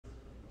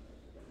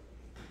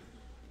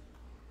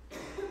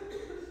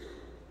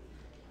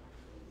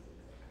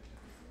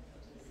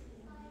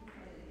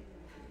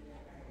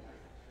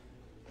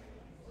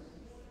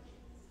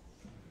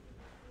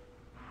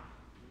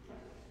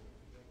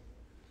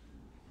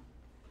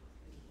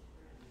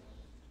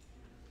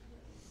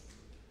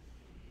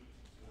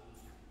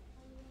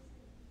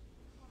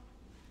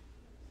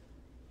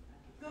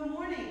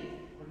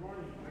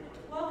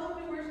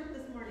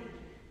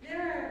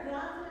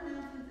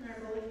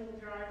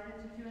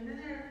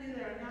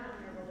are not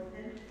in our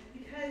bulletin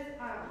because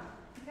our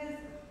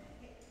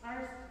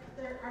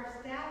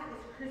staff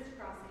is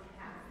crisscrossing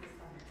paths this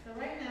summer. So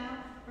right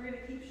now, we're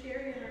going to keep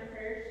Sherry in our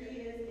prayers.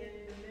 She is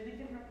in the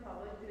Dominican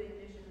Republic doing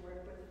mission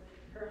work with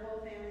her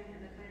whole family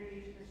and the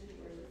congregation that she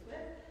worships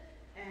with.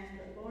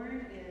 And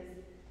Lauren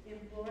is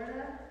in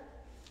Florida,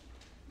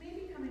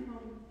 maybe coming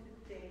home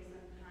today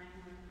sometime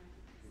or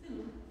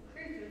soon,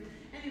 very soon.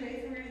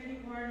 Anyways, we're going to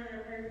keep Lauren in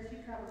our prayers as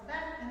she travels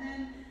back.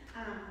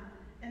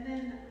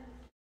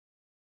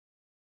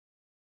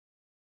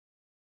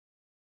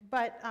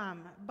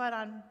 But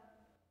on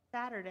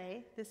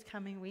Saturday, this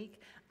coming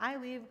week, I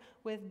leave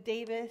with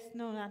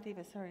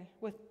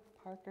with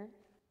Parker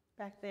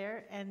back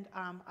there, and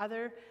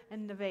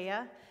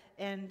Nevaeh,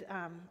 and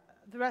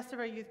the rest of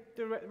our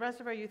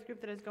youth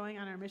group that is going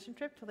on our mission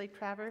trip to Lake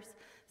Traverse,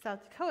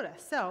 South Dakota.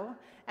 So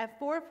at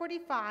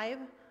 4:45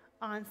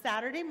 on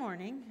Saturday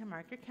morning, and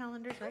mark your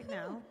calendars right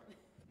now.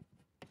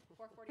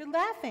 You're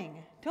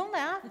laughing. Don't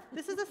laugh.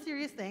 This is a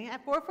serious thing.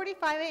 At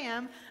 4:45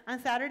 a.m. on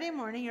Saturday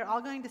morning, you're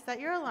all going to set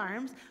your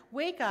alarms,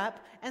 wake up,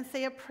 and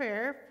say a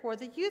prayer for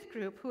the youth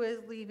group who is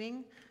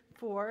leaving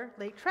for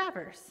Lake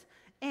Traverse.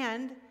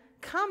 And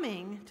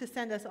coming to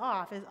send us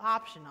off is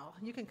optional.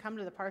 You can come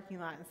to the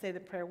parking lot and say the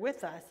prayer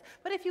with us.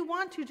 But if you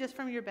want to, just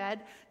from your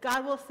bed,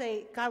 God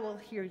will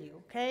hear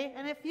you, okay?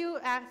 And if you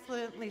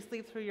accidentally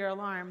sleep through your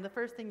alarm, the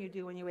first thing you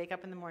do when you wake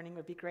up in the morning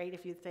would be great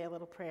if you'd say a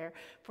little prayer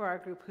for our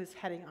group who's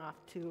heading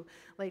off to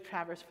Lake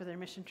Traverse for their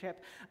mission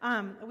trip.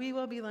 We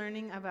will be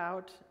learning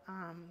about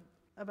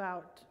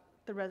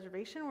the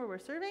reservation where we're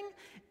serving,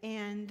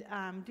 and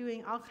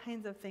doing all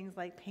kinds of things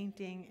like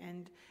painting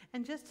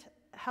and just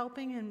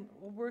helping and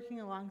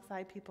working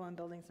alongside people and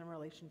building some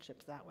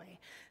relationships that way.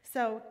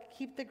 So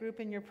keep the group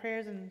in your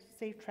prayers and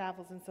safe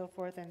travels and so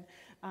forth, and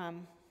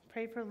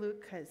pray for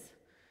Luke because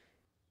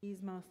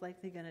he's most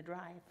likely going to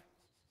drive.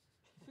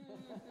 Because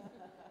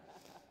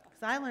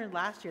I learned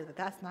last year that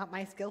that's not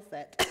my skill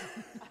set.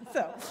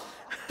 So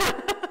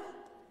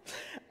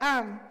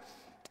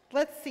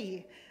let's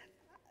see.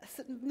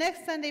 So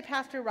next Sunday,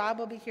 Pastor Rob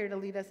will be here to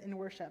lead us in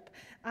worship.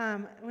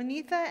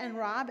 Juanita and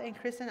Rob and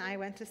Chris and I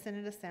went to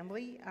Synod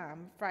Assembly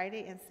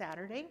Friday and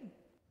Saturday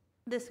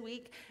this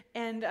week,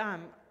 and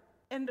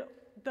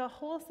the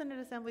whole Synod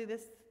Assembly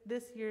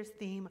this year's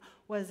theme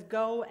was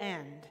Go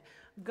and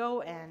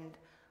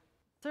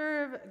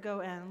serve,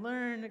 go and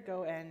learn,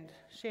 go and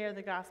share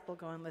the gospel,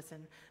 go and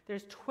listen.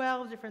 There's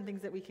 12 different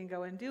things that we can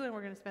go and do, and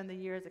we're going to spend the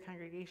year as a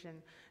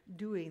congregation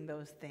doing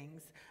those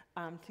things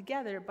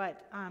together.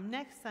 But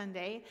next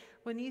Sunday,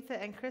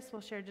 Juanita and Chris will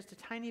share just a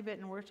tiny bit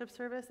in worship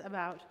service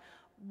about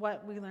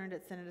what we learned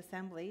at Synod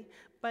Assembly.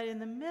 But in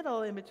the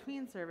middle, in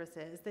between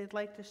services, they'd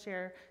like to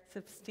share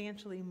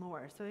substantially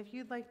more. So if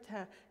you'd like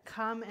to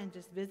come and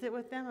just visit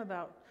with them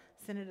about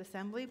Synod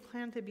Assembly,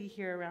 plan to be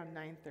here around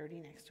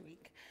 9:30 next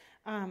week.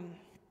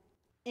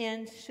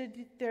 And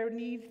should there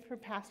need for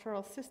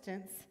pastoral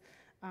assistance,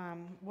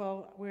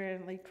 while we're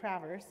in Lake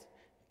Traverse,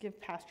 give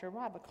Pastor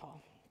Rob a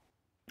call.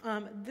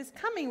 This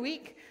coming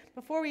week,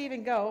 before we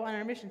even go on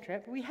our mission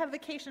trip, we have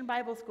Vacation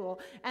Bible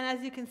School. And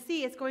as you can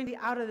see, it's going to be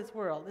out of this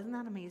world. Isn't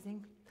that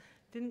amazing?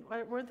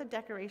 Weren't the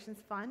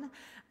decorations fun?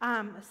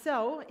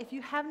 So if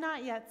you have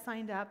not yet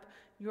signed up,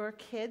 your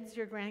kids,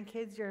 your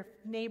grandkids, your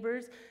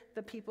neighbors,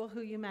 the people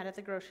who you met at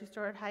the grocery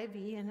store at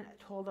Hy-Vee and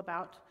told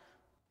about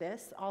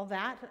this, all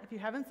that, if you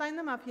haven't signed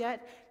them up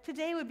yet,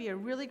 today would be a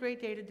really great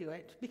day to do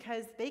it,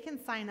 because they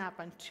can sign up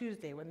on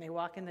Tuesday when they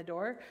walk in the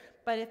door.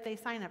 But if they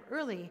sign up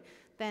early,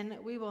 then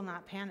we will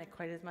not panic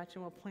quite as much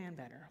and we'll plan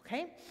better,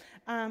 okay?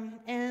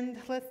 And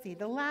let's see,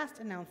 the last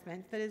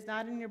announcement that is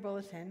not in your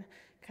bulletin,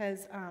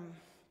 because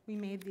we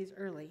made these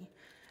early,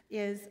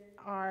 is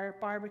our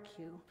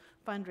barbecue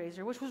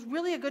fundraiser, which was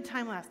really a good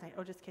time last night.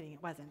 Oh, just kidding,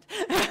 it wasn't.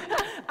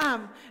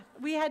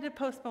 We had to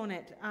postpone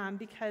it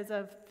because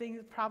of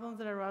problems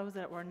that arose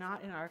that were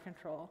not in our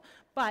control.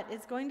 But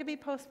it's going to be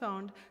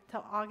postponed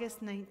till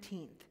August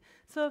 19th.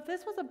 So if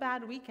this was a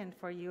bad weekend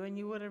for you and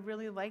you would have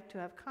really liked to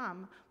have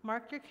come,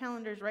 mark your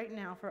calendars right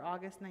now for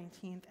August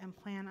 19th and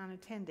plan on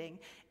attending.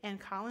 And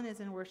Colin is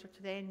in worship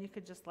today, and you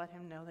could just let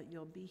him know that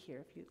you'll be here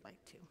if you'd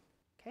like to.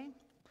 Okay?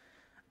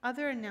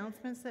 Other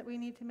announcements that we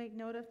need to make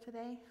note of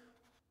today?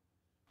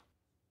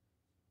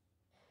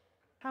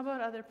 How about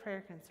other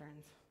prayer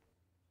concerns?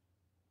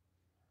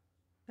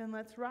 Then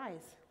let's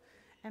rise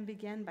and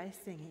begin by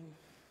singing.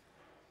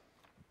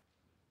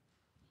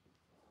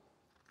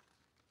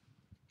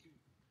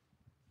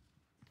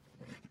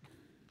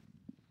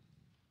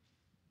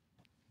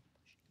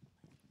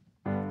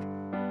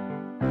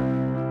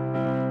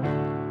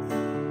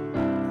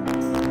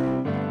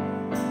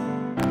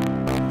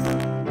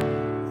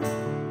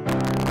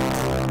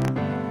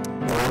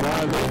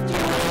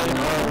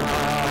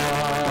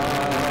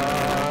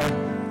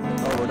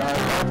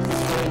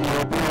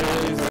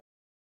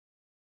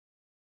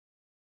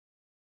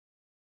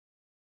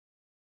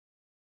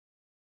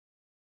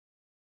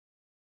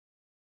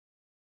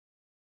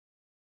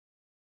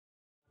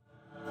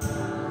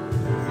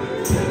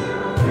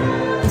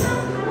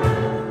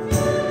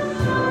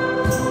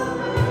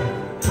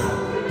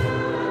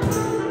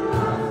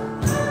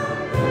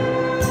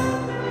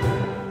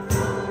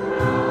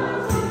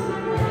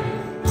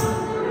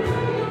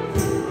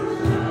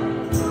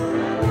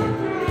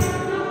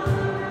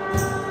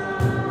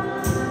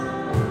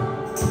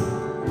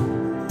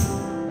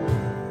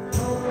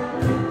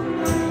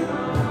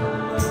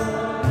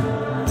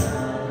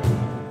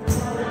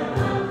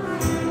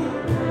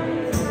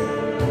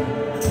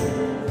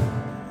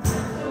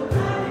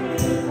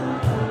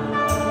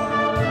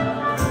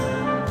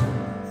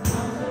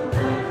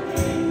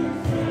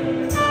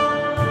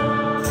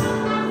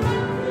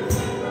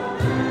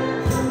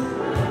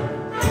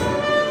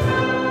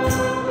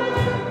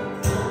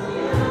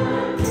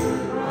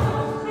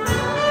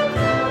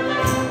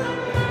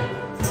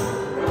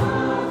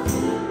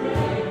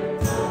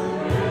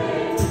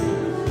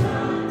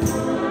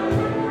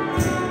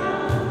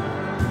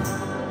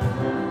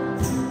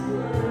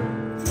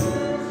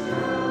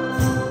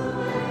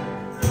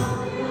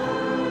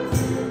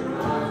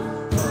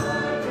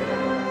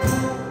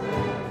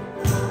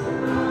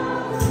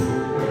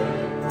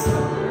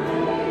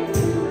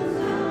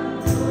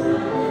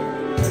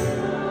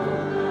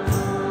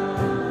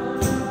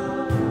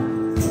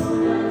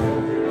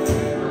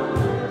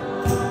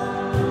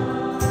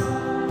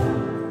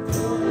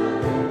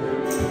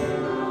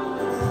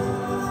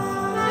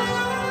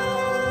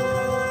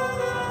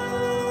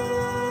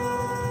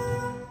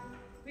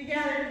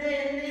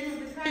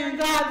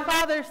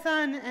 Father,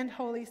 Son, and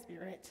Holy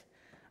Spirit.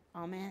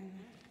 Amen.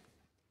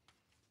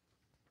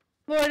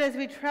 Lord, as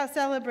we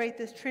celebrate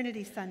this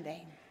Trinity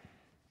Sunday,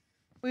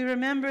 we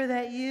remember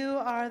that you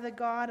are the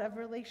God of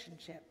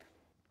relationship,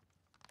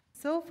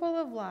 so full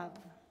of love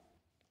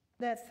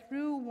that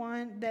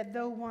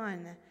though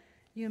one,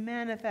 you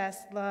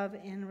manifest love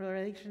in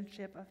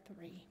relationship of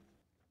three.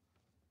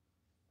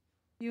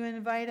 You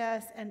invite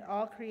us and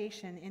all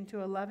creation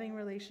into a loving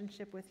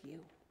relationship with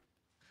you.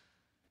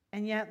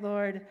 And yet,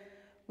 Lord,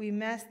 we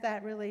mess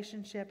that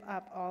relationship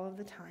up all of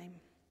the time.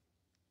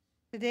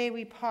 Today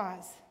we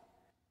pause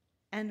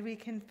and we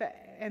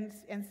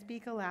and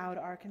speak aloud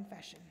our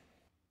confession.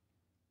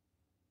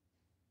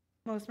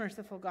 Most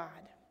merciful God,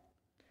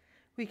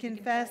 we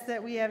confess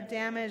that we have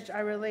damaged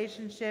our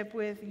relationship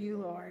with you,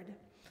 Lord,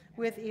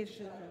 with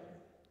each other.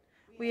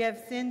 We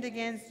have sinned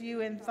against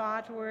you in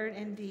thought, word,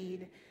 and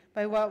deed,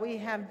 by what we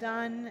have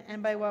done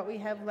and by what we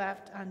have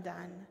left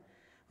undone.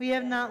 We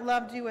have not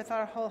loved you with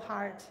our whole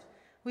heart.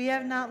 We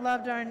have not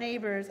loved our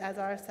neighbors as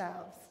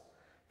ourselves.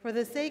 For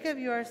the sake of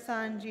your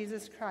Son,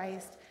 Jesus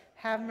Christ,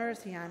 have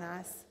mercy on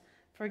us.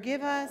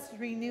 Forgive us,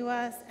 renew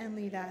us, and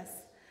lead us,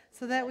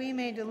 so that we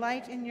may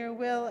delight in your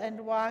will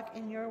and walk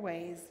in your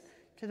ways,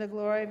 to the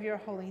glory of your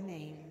holy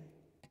name.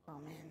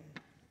 Amen.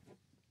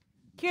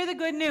 Hear the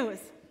good news.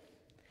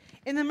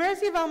 In the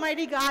mercy of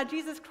Almighty God,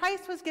 Jesus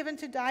Christ was given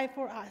to die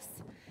for us,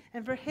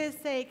 and for his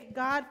sake,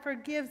 God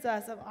forgives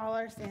us of all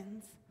our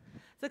sins.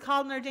 As a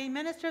called and ordained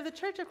minister of the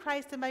Church of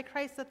Christ and by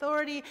Christ's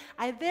authority,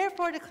 I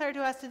therefore declare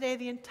to us today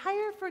the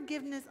entire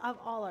forgiveness of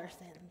all our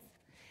sins.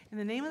 In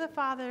the name of the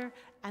Father,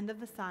 and of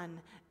the Son,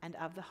 and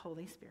of the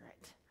Holy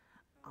Spirit.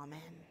 Amen.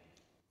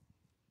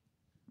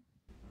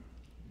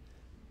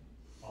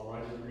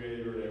 Almighty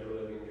Creator and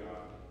ever-living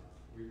God,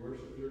 we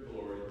worship your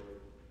glory,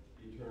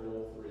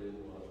 eternal three in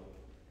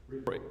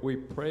one. We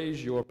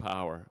praise your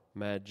power,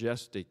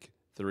 majestic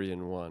three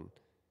in one.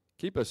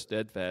 Keep us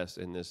steadfast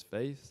in this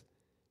faith,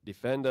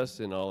 defend us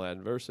in all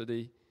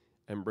adversity,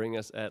 and bring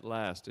us at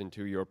last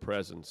into your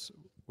presence,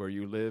 where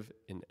you live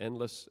in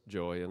endless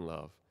joy and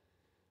love.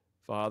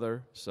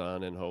 Father,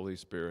 Son, and Holy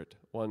Spirit,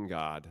 one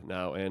God,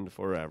 now and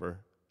forever.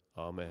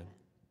 Amen.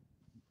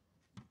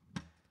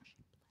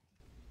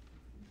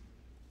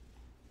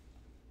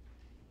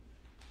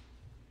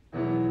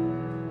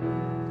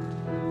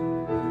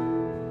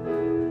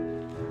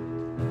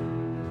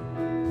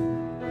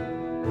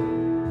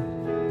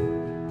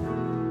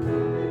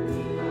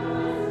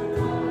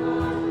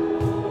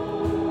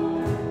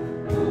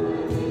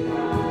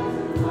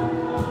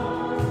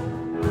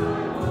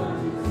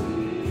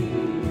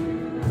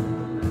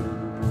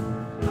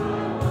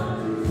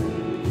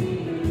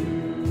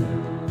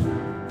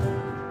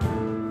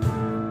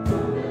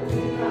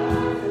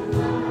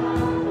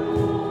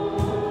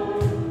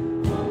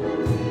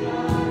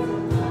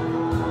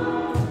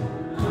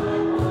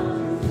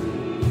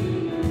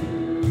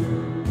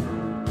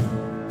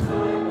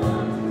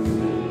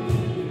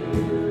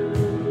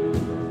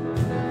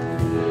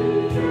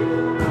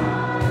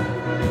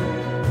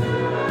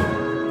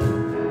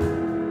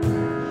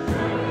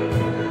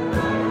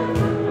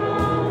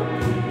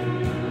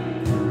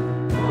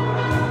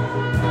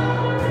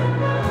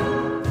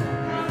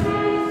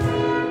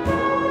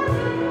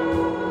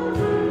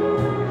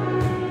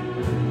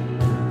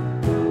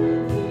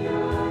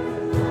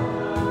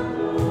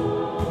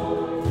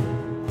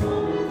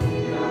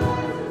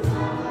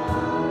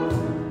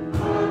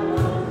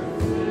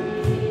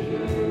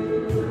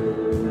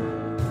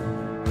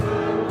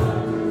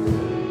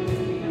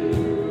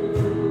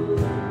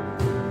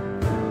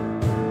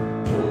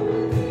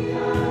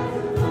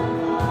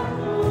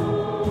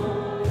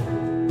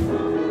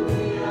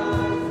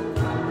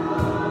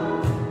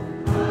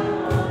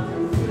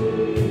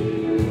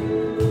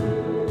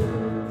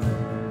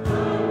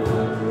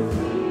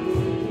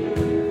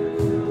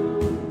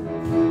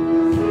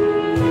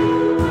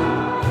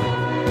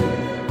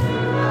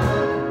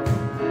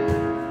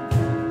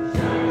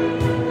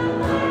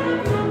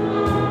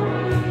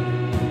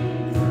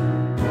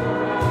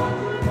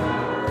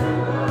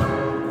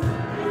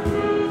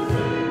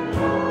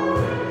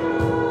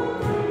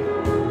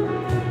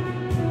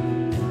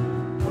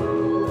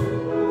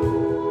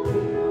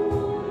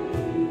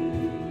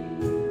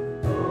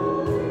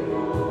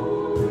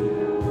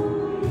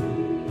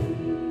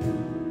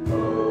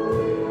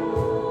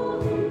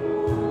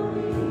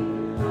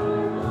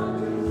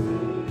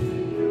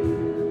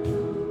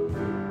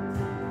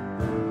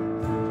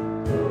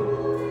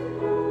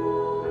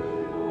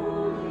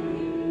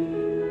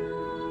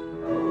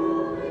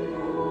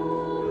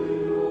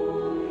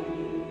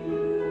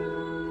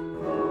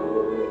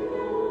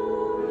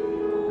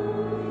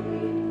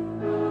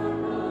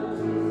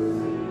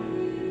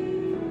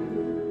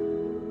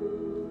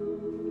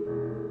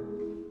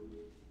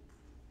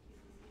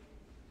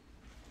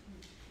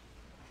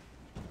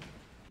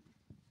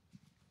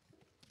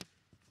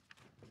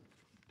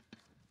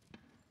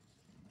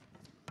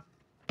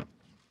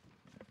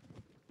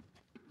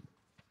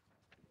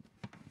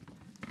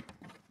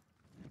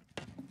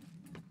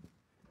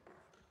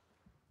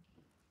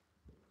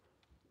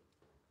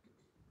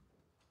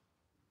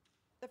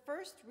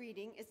 first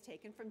reading is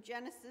taken from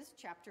Genesis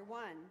chapter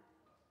 1.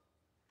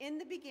 In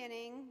the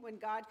beginning, when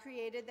God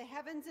created the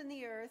heavens and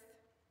the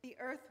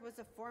earth was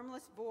a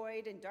formless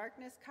void, and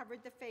darkness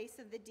covered the face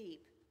of the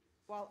deep,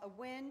 while a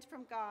wind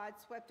from God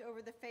swept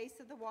over the face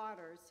of the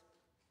waters.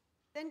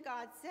 Then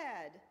God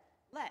said,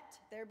 "Let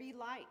there be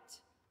light,"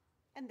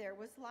 and there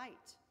was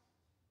light.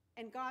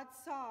 And God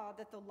saw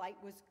that the light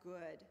was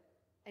good,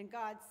 and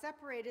God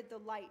separated the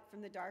light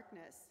from the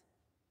darkness.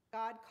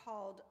 God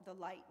called the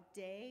light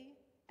day,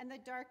 and the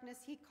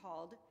darkness he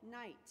called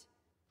night.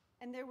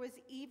 And there was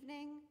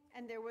evening,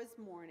 and there was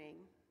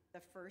morning, the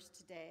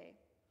first day.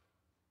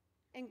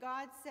 And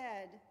God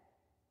said,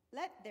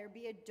 "Let there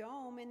be a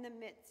dome in the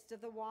midst of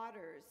the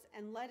waters,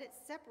 and let it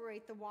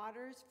separate the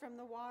waters from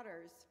the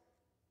waters."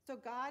 So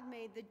God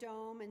made the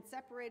dome and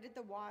separated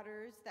the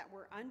waters that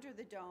were under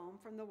the dome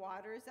from the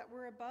waters that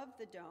were above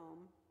the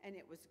dome, and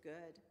it was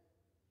good.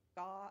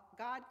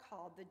 God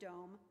called the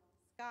dome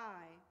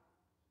sky.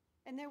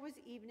 And there was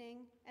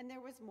evening, and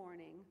there was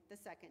morning, the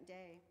second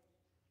day.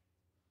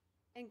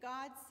 And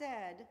God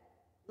said,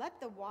 "Let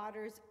the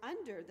waters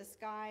under the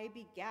sky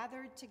be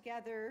gathered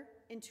together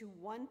into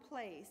one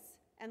place,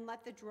 and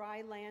let the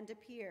dry land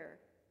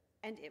appear."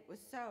 And it was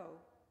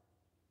so.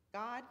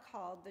 God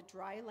called the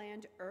dry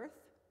land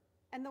earth,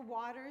 and the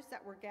waters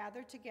that were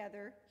gathered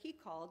together he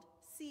called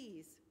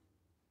seas.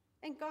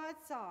 And God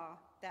saw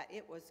that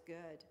it was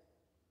good.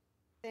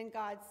 Then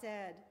God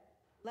said,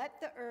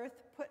 "Let the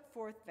earth put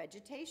forth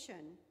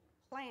vegetation,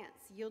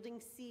 plants yielding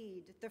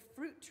seed, the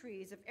fruit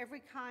trees of every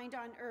kind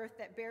on earth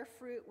that bear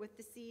fruit with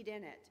the seed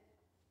in it."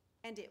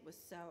 And it was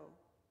so.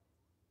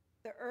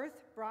 The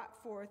earth brought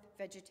forth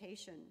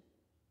vegetation,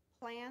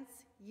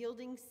 plants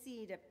yielding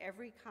seed of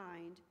every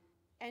kind,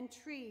 and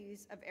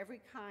trees of every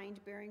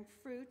kind bearing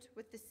fruit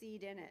with the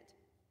seed in it.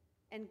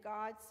 And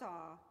God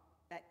saw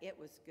that it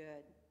was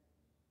good.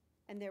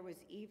 And there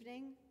was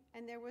evening,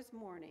 and there was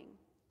morning,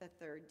 the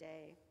third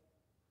day.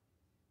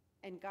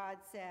 And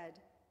God said,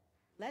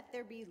 "Let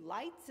there be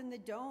lights in the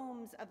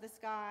domes of the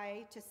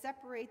sky to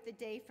separate the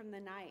day from the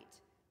night,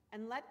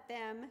 and let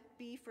them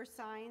be for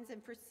signs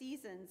and for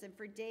seasons and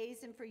for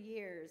days and for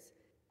years,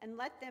 and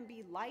let them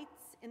be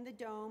lights in the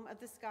dome of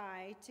the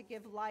sky to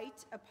give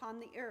light upon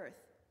the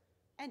earth."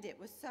 And it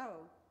was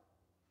so.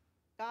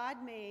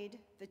 God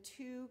made the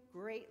two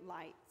great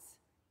lights,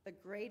 the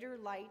greater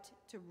light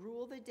to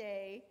rule the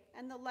day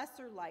and the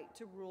lesser light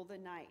to rule the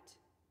night,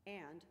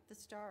 and the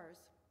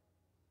stars.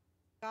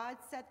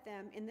 God set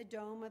them in the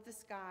dome of the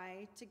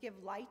sky to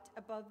give light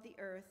above the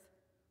earth,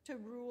 to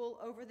rule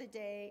over the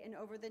day and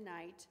over the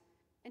night,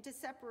 and to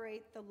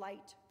separate the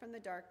light from the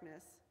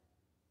darkness.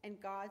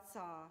 And God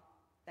saw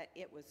that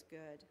it was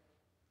good.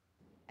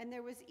 And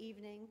there was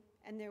evening,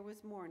 and there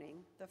was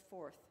morning, the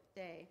fourth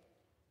day.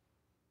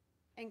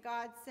 And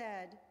God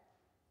said,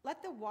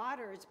 "Let the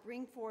waters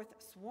bring forth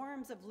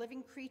swarms of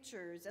living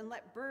creatures, and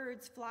let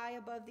birds fly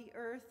above the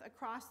earth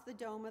across the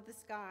dome of the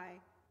sky."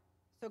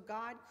 So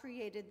God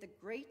created the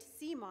great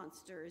sea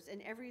monsters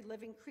and every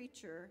living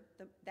creature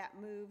that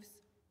moves,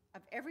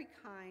 of every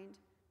kind,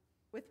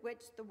 with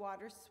which the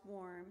waters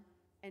swarm,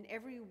 and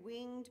every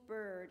winged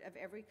bird of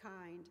every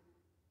kind.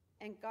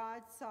 And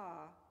God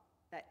saw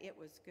that it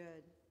was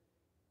good.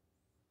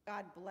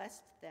 God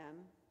blessed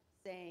them,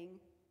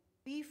 saying,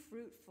 "Be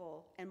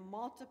fruitful and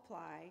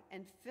multiply,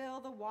 and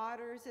fill the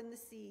waters and the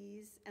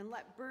seas, and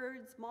let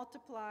birds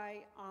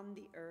multiply on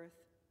the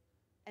earth."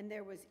 And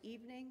there was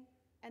evening,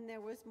 and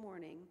there was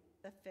morning,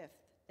 the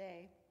fifth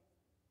day.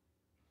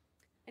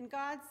 And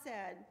God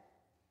said,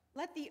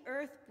 "Let the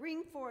earth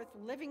bring forth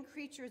living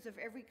creatures of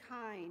every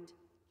kind,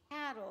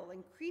 cattle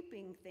and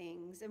creeping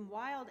things, and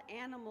wild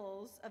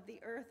animals of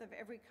the earth of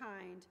every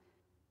kind."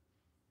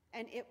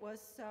 And it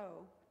was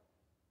so.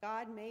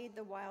 God made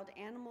the wild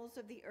animals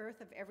of the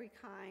earth of every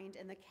kind,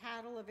 and the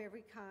cattle of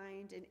every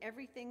kind, and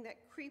everything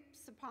that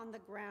creeps upon the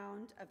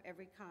ground of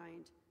every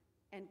kind.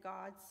 And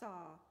God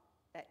saw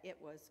that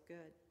it was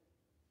good.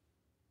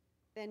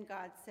 Then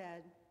God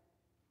said,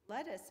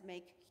 "Let us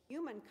make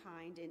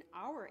humankind in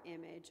our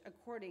image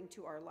according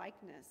to our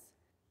likeness,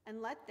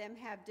 and let them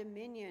have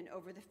dominion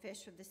over the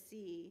fish of the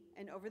sea,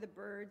 and over the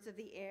birds of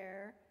the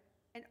air,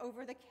 and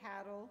over the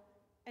cattle,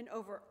 and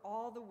over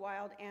all the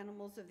wild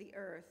animals of the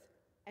earth,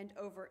 and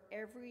over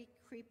every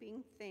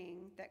creeping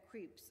thing that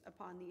creeps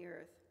upon the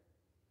earth."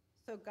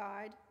 So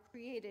God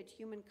created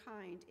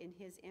humankind in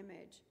his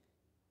image.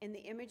 In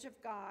the image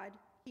of God,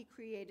 he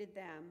created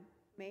them.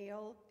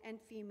 Male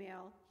and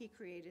female, he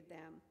created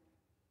them.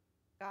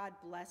 God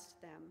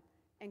blessed them,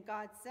 and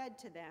God said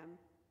to them,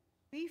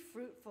 "Be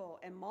fruitful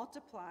and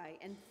multiply,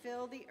 and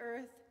fill the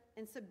earth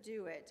and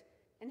subdue it,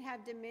 and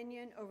have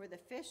dominion over the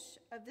fish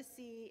of the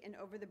sea, and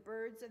over the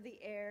birds of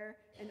the air,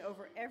 and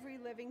over every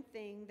living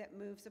thing that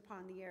moves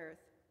upon the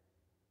earth."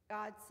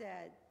 God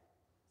said,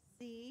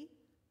 "See,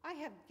 I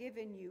have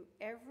given you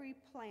every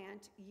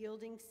plant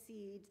yielding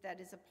seed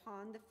that is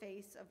upon the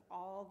face of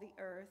all the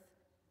earth,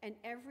 and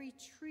every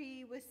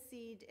tree with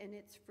seed in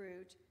its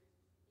fruit.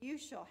 You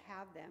shall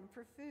have them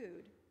for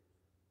food.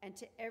 And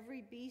to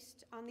every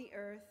beast on the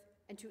earth,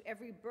 and to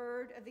every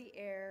bird of the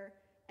air,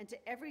 and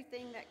to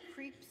everything that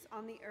creeps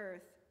on the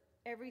earth,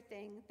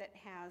 everything that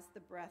has the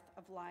breath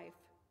of life.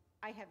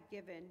 I have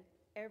given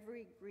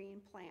every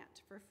green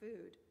plant for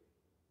food.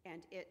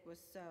 And it was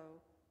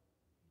so.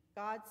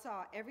 God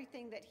saw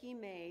everything that he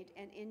made,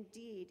 and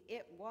indeed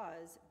it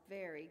was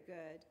very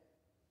good.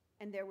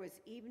 And there was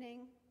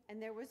evening,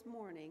 and there was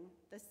morning,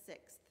 the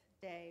sixth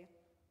day.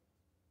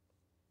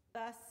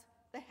 Thus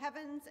the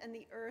heavens and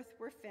the earth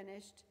were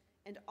finished,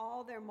 and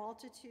all their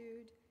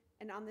multitude.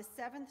 And on the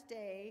seventh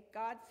day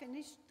God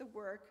finished the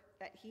work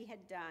that he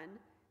had done,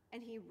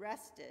 and he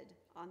rested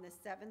on the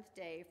seventh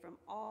day from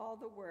all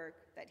the work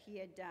that he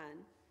had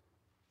done.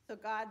 So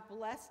God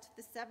blessed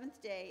the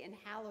seventh day and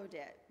hallowed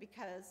it,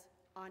 because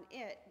on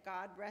it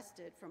God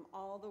rested from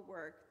all the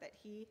work that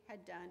he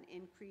had done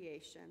in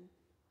creation.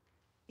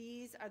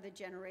 These are the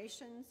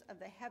generations of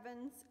the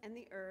heavens and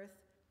the earth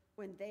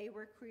when they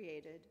were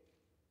created.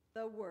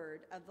 The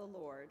word of the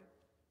Lord.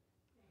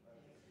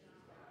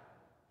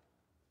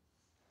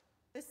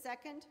 The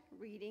second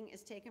reading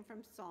is taken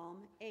from Psalm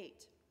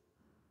 8.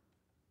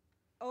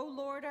 O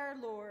Lord, our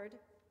Lord,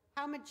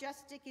 how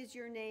majestic is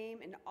your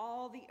name in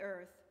all the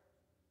earth.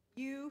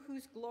 You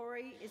whose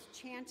glory is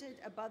chanted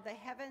above the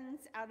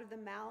heavens out of the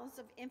mouths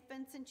of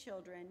infants and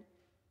children,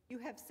 you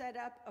have set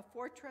up a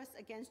fortress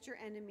against your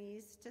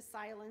enemies to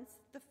silence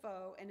the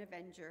foe and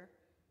avenger.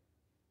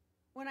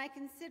 When I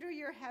consider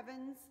your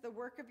heavens, the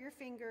work of your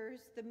fingers,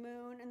 the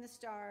moon and the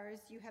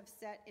stars you have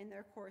set in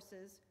their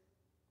courses,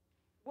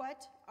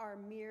 what are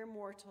mere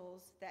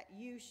mortals that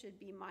you should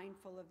be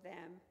mindful of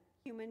them,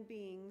 human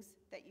beings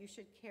that you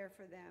should care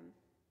for them?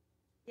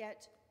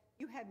 Yet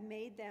you have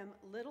made them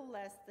little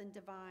less than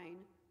divine.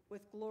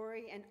 With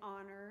glory and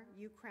honor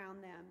you crown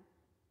them.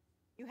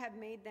 You have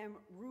made them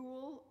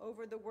rule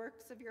over the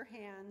works of your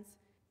hands.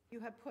 You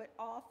have put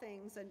all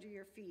things under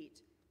your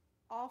feet,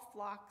 all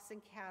flocks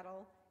and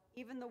cattle,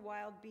 even the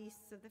wild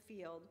beasts of the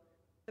field,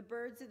 the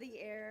birds of the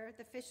air,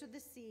 the fish of the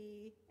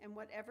sea, and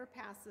whatever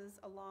passes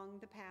along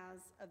the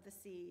paths of the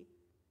sea.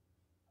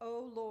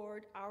 O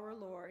Lord, our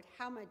Lord,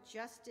 how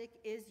majestic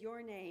is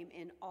your name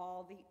in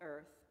all the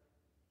earth.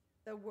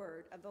 The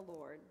word of the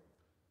Lord.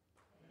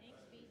 Thanks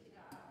be to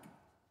God.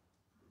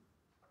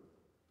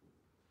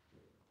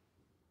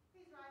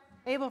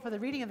 Able for the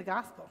reading of the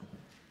gospel.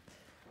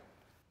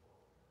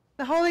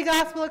 The Holy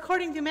Gospel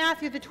according to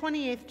Matthew, the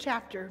 28th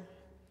chapter.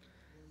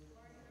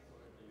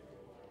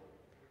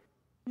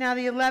 Now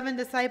the 11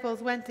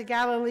 disciples went to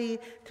Galilee,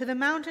 to the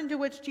mountain to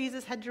which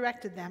Jesus had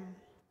directed them.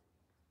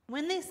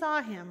 When they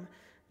saw him,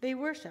 they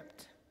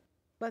worshipped,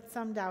 but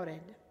some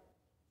doubted.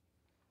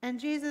 And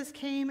Jesus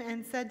came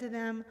and said to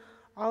them,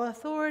 All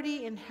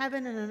authority in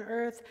heaven and on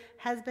earth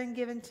has been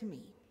given to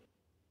me.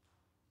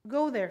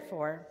 Go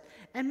therefore,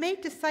 and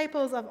make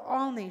disciples of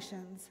all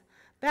nations,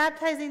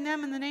 baptizing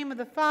them in the name of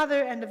the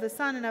Father and of the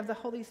Son and of the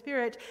Holy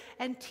Spirit,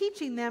 and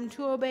teaching them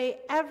to obey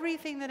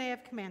everything that I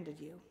have commanded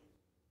you.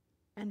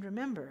 And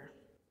remember,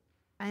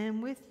 I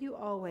am with you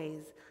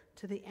always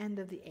to the end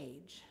of the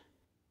age.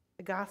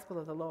 The gospel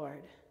of the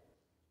Lord.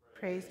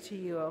 Praise to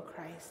you, O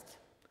Christ.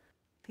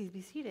 Please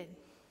be seated.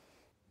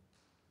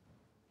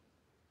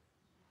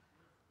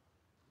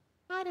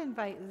 I'd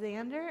invite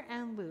Xander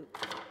and Luke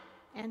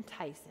and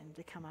Tyson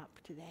to come up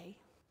today.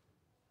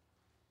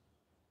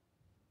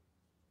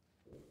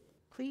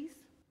 Please?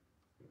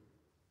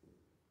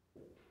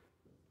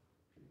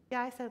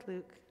 Yeah, I said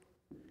Luke.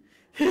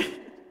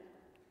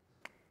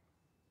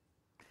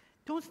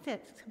 Don't stand.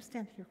 Come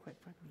stand here quick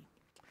for me.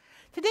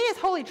 Today is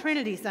Holy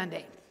Trinity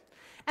Sunday.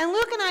 And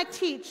Luke and I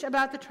teach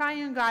about the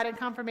triune God in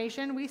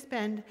confirmation. We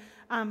spend,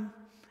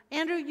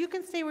 Andrew, you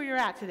can stay where you're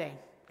at today,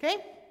 okay?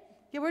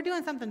 Yeah, we're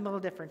doing something a little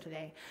different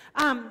today.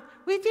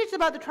 We teach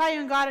about the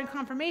triune God in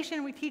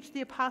confirmation. We teach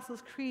the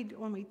Apostles' Creed.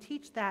 When we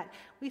teach that,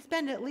 we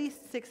spend at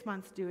least 6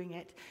 months doing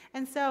it.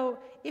 And so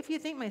if you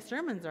think my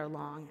sermons are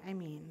long, I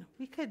mean,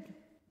 we could.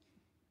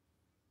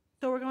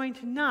 So we're going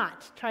to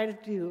not try to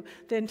do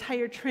the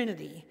entire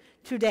Trinity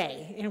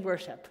today in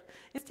worship.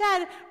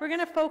 Instead, we're going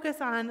to focus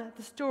on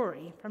the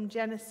story from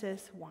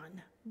Genesis 1.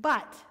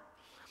 But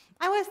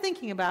I was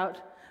thinking about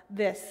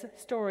this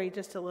story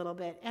just a little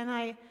bit,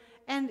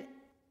 and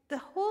the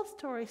whole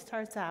story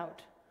starts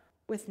out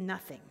with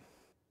nothing.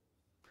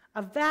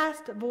 A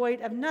vast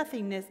void of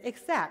nothingness,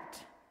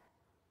 except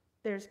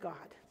there's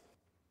God.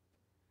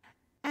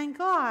 And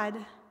God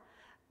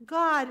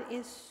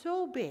is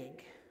so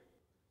big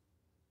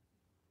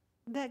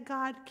that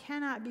God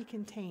cannot be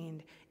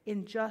contained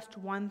in just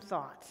one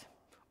thought,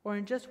 or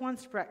in just one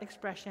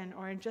expression,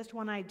 or in just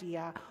one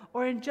idea,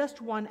 or in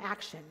just one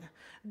action.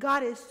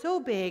 God is so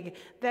big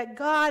that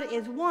God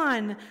is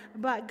one,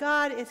 but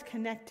God is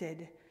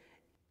connected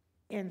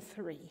in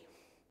three.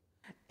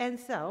 And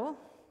so,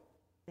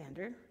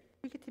 Xander,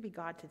 you get to be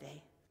God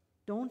today.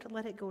 Don't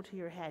let it go to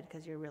your head,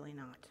 because you're really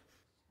not.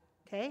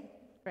 Okay?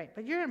 Right,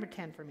 but you're going to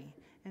pretend for me.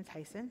 And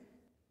Tyson,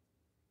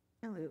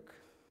 and Luke,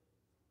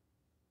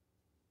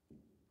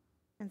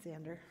 and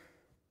Xander.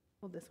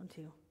 Hold this one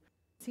too.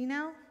 See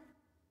now?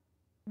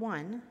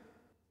 1,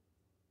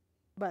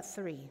 but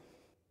 3.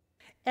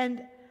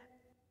 And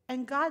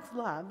And God's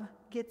love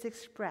gets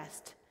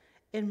expressed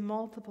in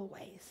multiple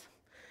ways.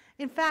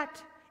 In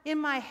fact, in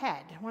my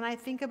head, when I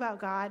think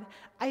about God,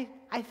 I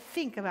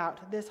think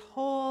about this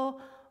whole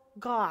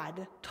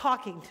God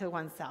talking to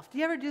oneself. Do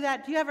you ever do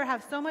that? Do you ever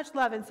have so much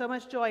love and so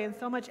much joy and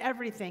so much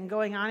everything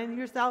going on in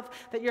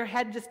yourself that your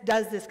head just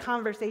does this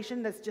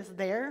conversation that's just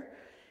there?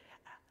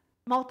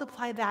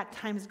 Multiply that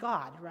times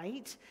God,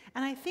 right?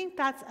 And I think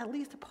that's at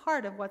least a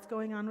part of what's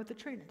going on with the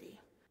Trinity.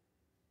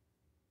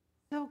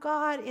 So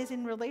God is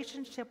in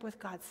relationship with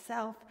God's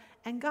self,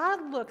 and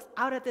God looks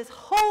out at this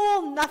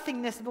whole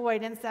nothingness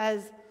void and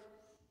says,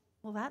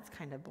 well, that's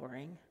kind of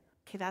boring.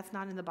 Okay, that's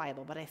not in the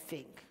Bible, but I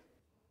think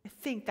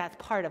that's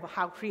part of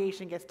how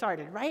creation gets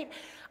started, right?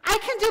 I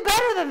can do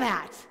better than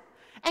that.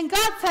 And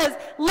God says,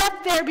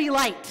 let there be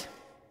light.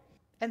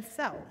 And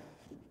so,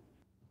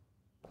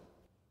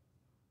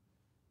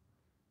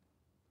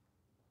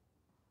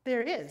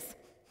 there is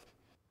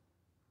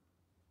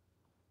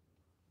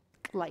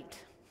light.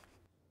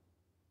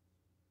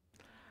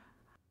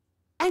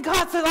 And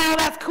God says, oh,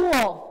 that's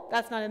cool.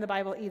 That's not in the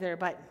Bible either,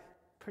 but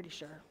pretty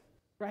sure,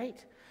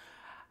 right?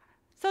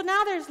 So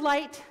now there's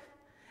light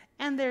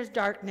and there's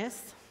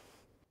darkness.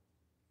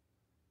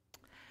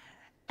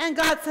 And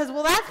God says,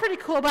 well, that's pretty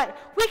cool, but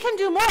we can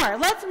do more.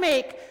 Let's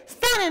make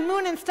sun and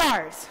moon and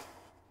stars.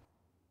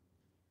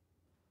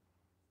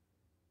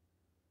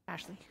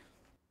 Ashley.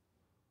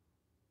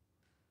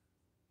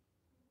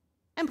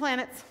 And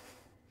planets.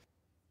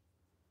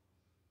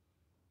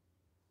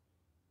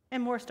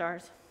 And more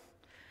stars.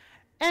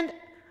 And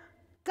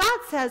God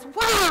says,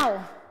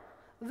 wow,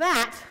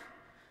 that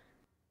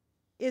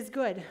is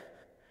good.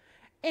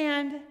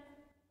 And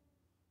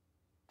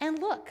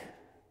look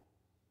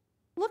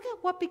at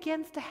what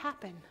begins to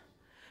happen.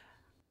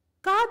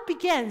 God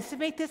begins to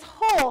make this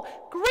whole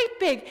great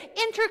big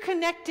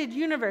interconnected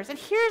universe. And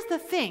here's the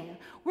thing.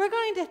 We're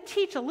going to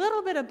teach a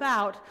little bit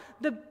about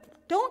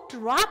don't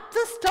drop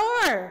the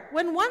star.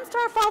 When one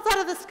star falls out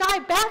of the sky,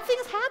 bad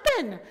things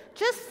happen.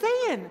 Just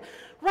saying,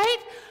 right?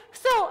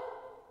 So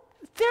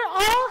they're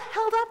all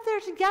held up there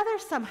together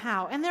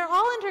somehow, and they're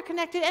all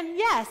interconnected. And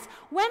yes,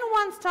 when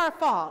one star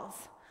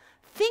falls,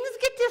 things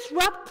get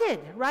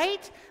disrupted,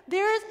 right?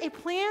 There is a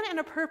plan and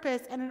a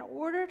purpose and an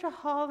order to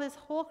how this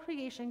whole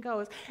creation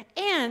goes.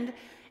 And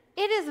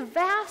it is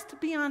vast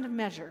beyond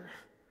measure.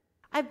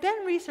 I've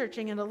been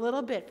researching it a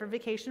little bit for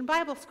Vacation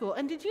Bible School.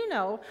 And did you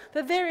know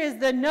that there is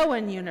the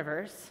known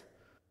universe,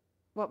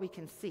 what we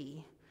can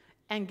see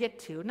and get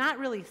to, not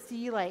really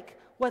see like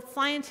what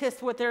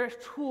scientists with their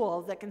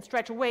tools that can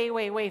stretch way,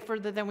 way, way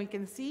further than we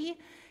can see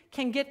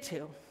can get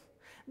to.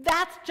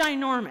 That's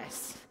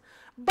ginormous.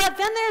 But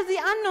then there's the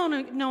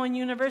unknown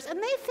universe,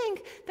 and they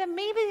think that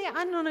maybe the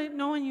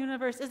unknown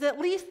universe is at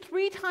least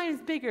 3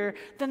 times bigger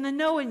than the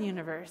known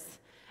universe.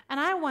 And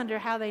I wonder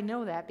how they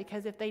know that,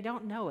 because if they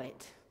don't know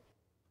it,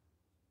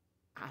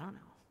 I don't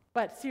know.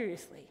 But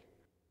seriously,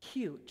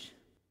 huge.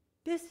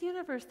 This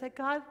universe that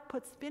God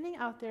put spinning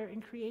out there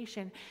in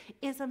creation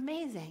is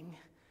amazing.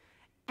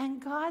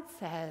 And God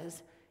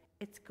says,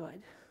 it's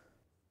good.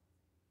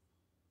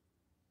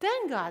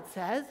 Then God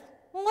says,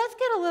 well, let's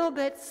get a little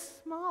bit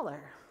smaller.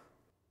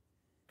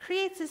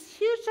 Creates this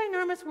huge,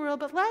 ginormous world,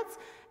 but let's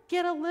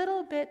get a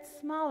little bit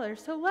smaller.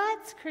 So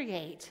let's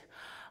create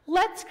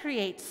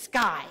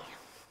sky.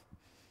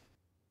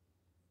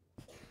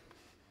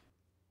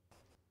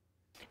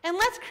 And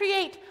let's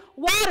create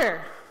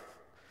water.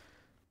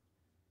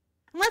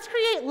 And let's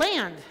create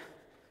land.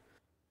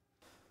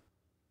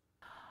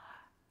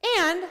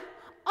 And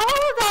all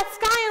of that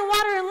sky and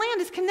water and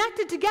land is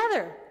connected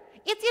together.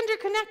 It's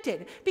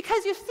interconnected.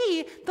 Because you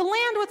see, the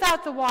land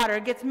without the water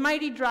gets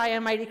mighty dry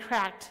and mighty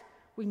cracked.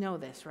 We know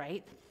this,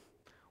 right?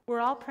 We're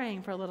all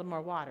praying for a little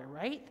more water,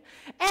 right?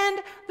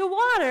 And the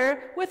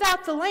water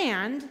without the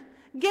land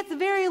gets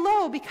very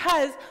low,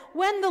 because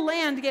when the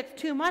land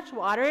gets too much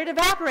water, it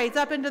evaporates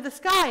up into the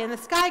sky, and the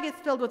sky gets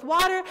filled with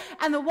water,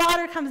 and the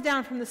water comes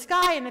down from the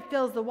sky, and it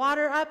fills the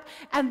water up,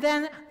 and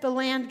then the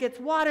land gets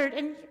watered,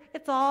 and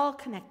it's all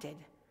connected,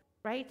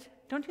 right?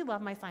 Don't you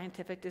love my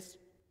scientific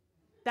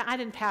I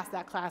didn't pass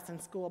that class in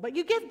school, but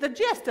you get the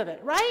gist of it,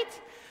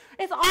 right?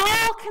 It's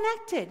all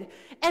connected.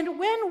 And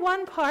when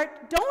one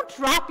part, don't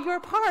drop your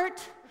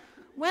part,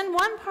 when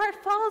one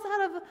part falls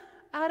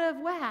out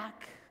of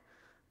whack,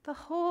 the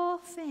whole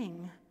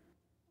thing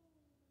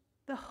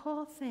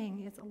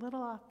is a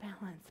little off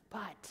balance,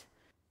 but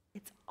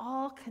it's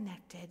all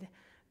connected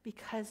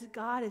because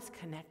God is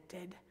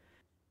connected,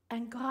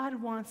 and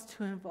God wants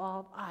to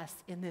involve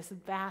us in this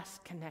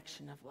vast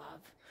connection of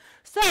love.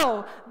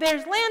 So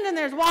there's land and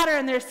there's water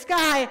and there's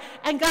sky,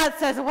 and God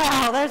says,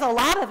 wow, there's a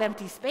lot of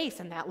empty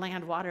space in that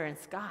land, water, and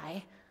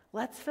sky.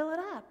 Let's fill it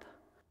up.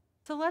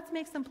 So let's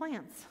make some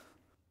plants.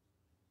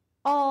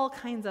 All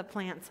kinds of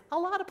plants, a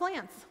lot of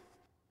plants.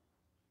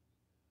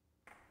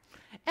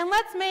 And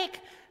let's make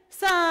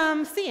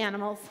some sea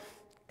animals,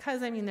 because,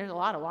 there's a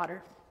lot of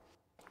water.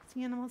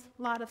 Sea animals,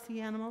 a lot of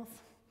sea animals.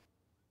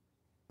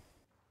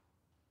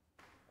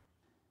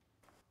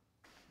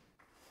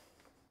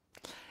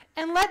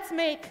 And let's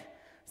make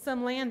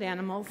some land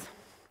animals.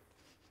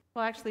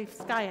 Well, actually,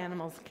 sky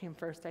animals came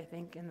first, I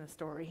think, in the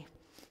story.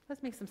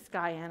 Let's make some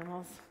sky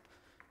animals.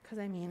 Because,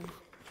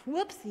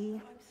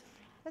 whoopsie.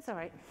 That's all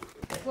right.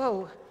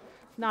 Whoa,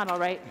 not all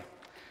right.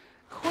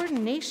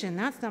 Coordination,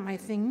 that's not my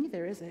thing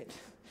either, is it?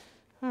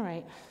 All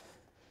right.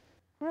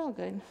 We're all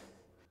good.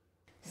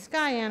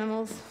 Sky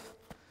animals.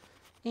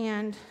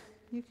 And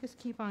you just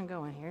keep on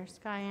going here.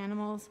 Sky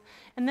animals.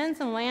 And then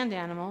some land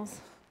animals.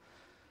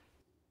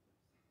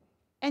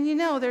 And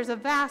there's a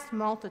vast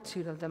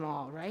multitude of them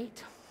all,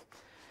 right?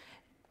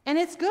 And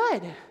it's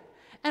good.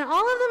 And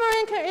all of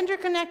them are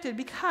interconnected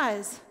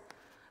because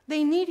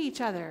they need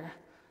each other.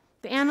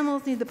 The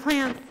animals need the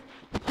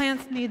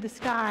plants need the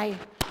sky.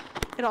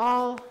 It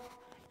all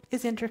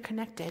is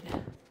interconnected.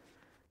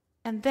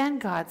 And then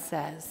God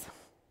says,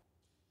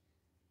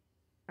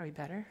 are we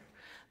better?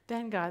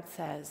 Then God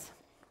says,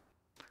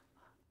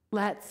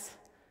 let's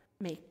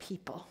make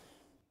people.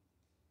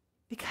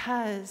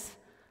 Because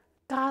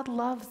God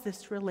loves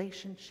this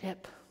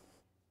relationship.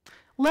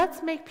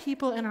 Let's make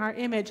people in our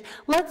image.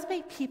 Let's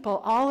make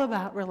people all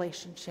about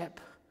relationship.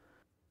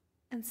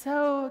 And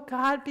so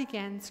God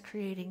begins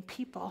creating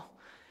people.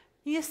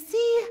 You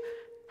see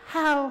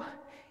how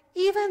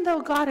even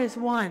though God is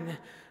one,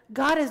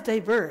 God is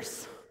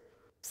diverse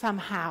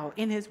somehow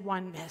in his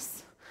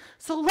oneness.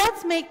 So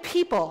let's make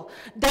people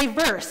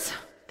diverse.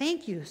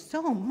 Thank you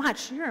so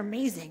much. You're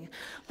amazing.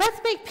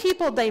 Let's make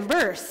people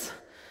diverse.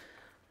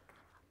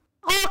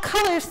 All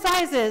colors,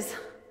 sizes,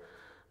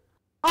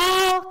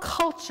 all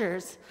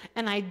cultures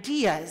and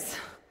ideas.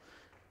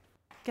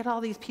 Get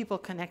all these people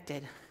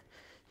connected.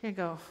 Here you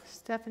go.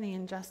 Stephanie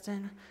and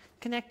Justin,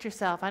 connect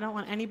yourself. I don't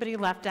want anybody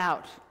left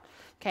out.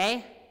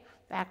 Okay?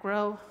 Back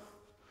row.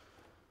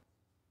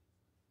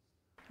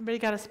 Everybody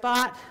got a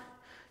spot?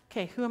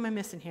 Okay, who am I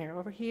missing here?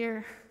 Over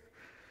here.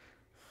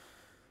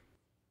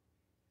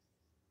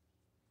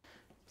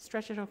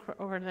 Stretch it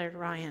over there to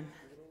Ryan.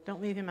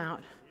 Don't leave him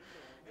out.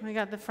 We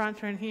got the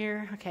front one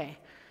here. Okay.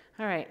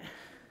 All right.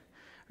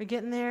 We're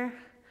getting there.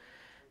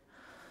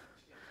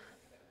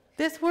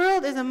 This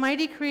world is a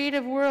mighty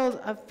creative world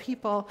of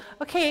people.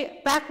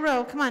 Okay, back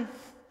row. Come on.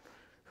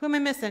 Who am I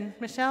missing?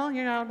 Michelle,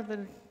 you're out of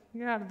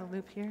the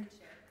loop here.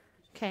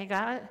 Okay,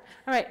 got it.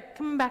 All right,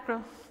 come on, back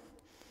row.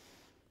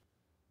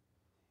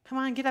 Come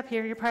on, get up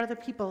here. You're part of the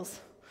people's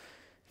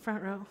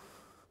front row.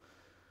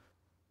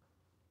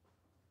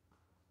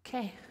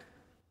 Okay.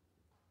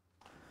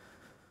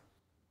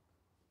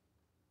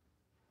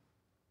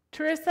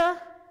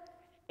 Teresa,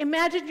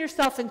 imagine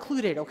yourself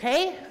included,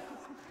 okay?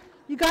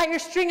 You got your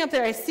string up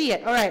there. I see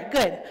it. All right,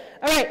 good.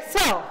 All right,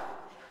 so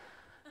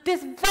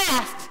this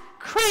vast,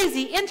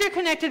 crazy,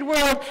 interconnected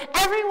world,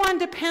 everyone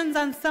depends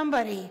on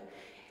somebody.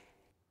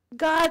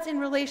 God's in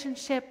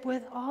relationship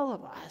with all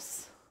of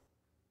us.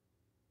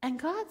 And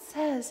God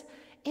says,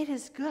 it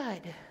is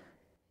good.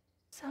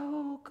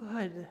 So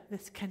good,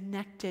 this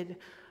connected,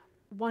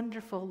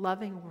 wonderful,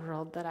 loving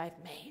world that I've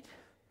made.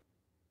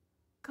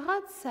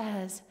 God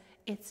says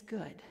it's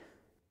good.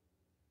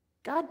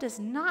 God does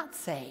not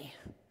say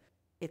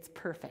it's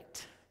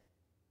perfect.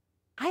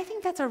 I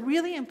think that's a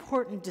really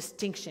important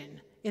distinction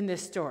in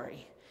this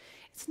story.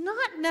 It's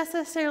not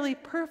necessarily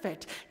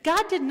perfect.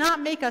 God did not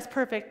make us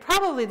perfect.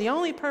 Probably the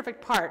only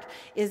perfect part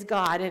is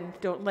God, and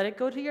don't let it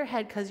go to your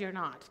head because you're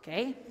not,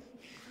 okay?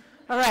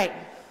 All right.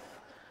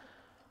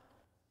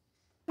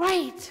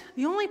 Right,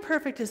 the only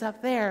perfect is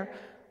up there.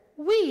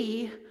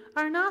 We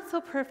are not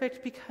so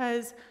perfect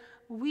because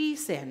we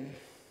sin,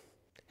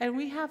 and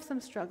we have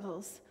some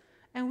struggles,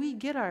 and we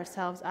get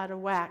ourselves out of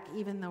whack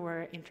even though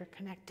we're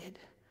interconnected.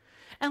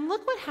 And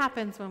look what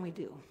happens when we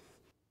do.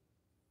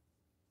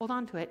 Hold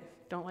on to it.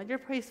 Don't let your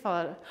praise fall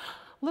out.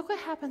 Look what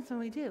happens when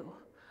we do.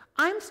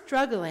 I'm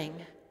struggling,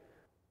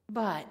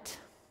 but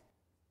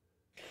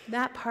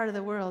that part of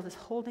the world is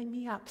holding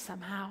me up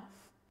somehow.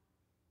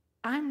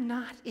 I'm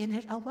not in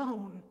it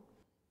alone.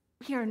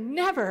 We are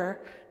never,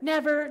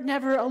 never,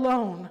 never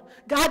alone.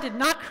 God did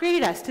not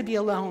create us to be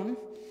alone.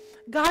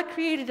 God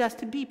created us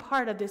to be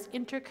part of this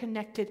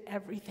interconnected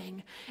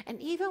everything. And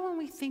even when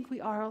we think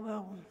we are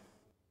alone,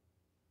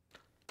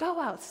 go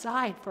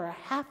outside for a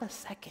half a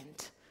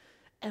second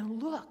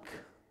and look.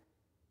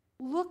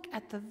 Look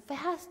at the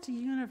vast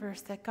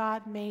universe that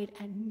God made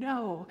and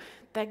know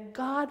that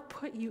God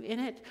put you in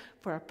it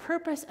for a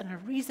purpose and a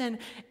reason,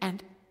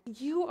 and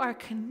you are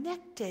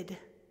connected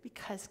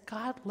because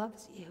God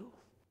loves you.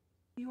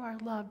 You are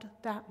loved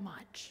that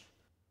much.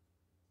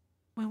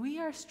 When we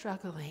are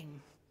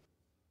struggling,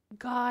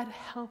 God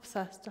helps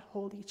us to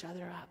hold each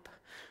other up.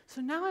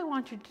 So now I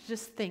want you to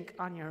just think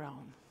on your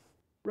own,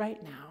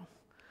 right now.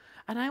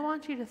 And I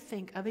want you to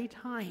think of a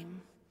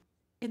time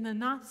in the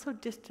not so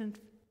distant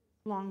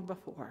long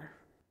before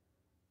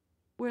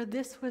where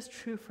this was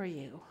true for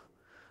you.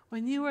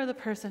 When you were the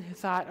person who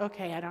thought,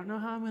 okay, I don't know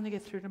how I'm going to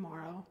get through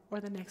tomorrow or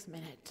the next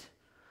minute,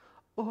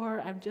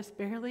 or I'm just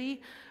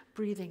barely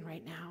breathing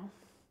right now.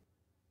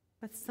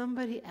 But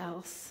somebody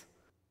else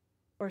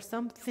or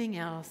something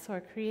else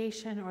or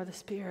creation or the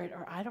Spirit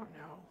or I don't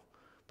know,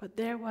 but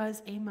there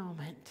was a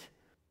moment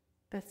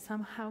that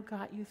somehow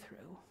got you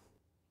through.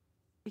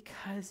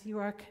 because you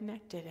are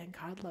connected and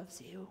God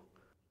loves you.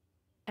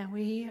 And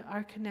we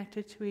are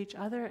connected to each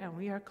other and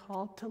we are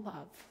called to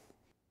love.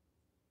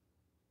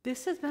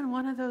 This has been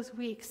one of those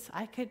weeks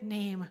I could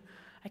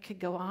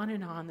go on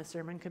and on, the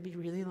sermon could be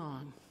really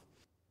long,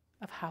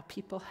 of how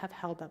people have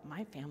held up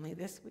my family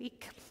this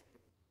week.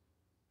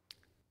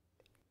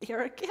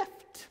 You're a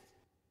gift,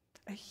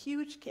 a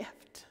huge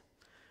gift.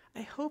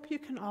 I hope you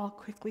can all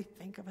quickly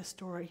think of a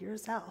story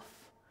yourself.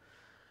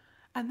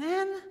 And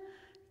then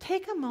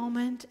take a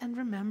moment and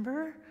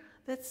remember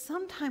that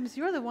sometimes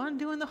you're the one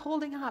doing the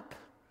holding up.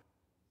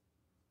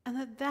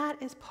 And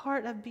that is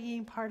part of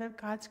being part of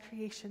God's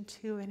creation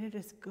too, and it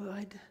is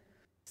good,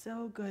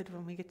 so good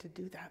when we get to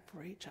do that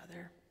for each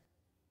other.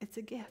 It's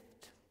a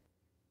gift.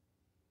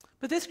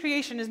 But this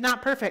creation is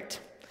not perfect.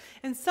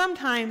 And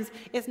sometimes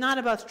it's not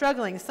about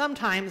struggling.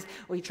 Sometimes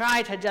we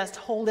try to just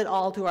hold it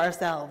all to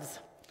ourselves.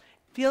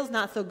 Feels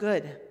not so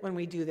good when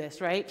we do this,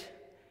 right?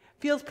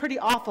 Feels pretty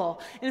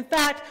awful. In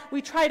fact,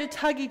 we try to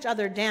tug each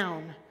other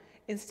down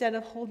instead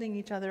of holding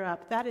each other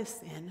up. That is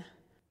sin.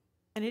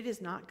 And it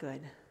is not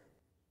good.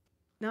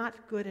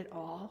 Not good at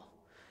all.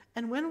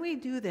 And when we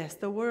do this,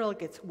 the world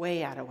gets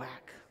way out of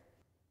whack.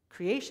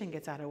 Creation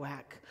gets out of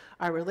whack.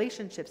 Our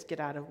relationships get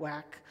out of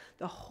whack.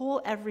 The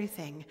whole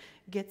everything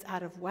gets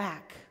out of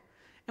whack.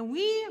 And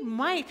we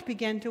might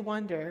begin to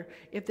wonder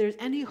if there's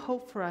any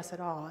hope for us at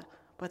all.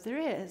 But there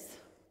is.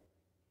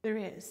 There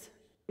is.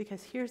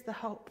 Because here's the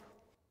hope.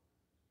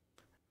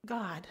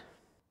 God.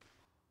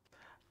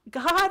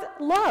 God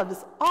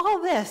loves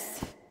all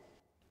this.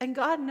 And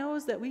God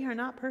knows that we are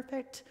not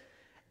perfect.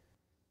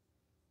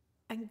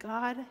 And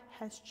God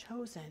has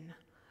chosen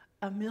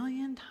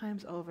 1,000,000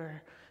 times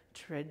over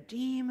to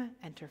redeem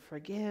and to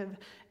forgive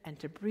and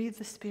to breathe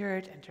the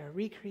Spirit and to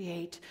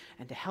recreate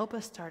and to help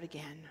us start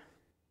again.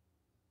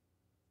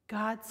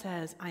 God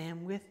says, I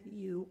am with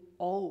you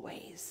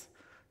always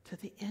to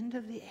the end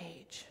of the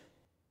age.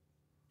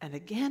 And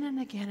again and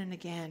again and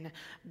again,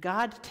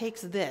 God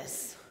takes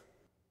this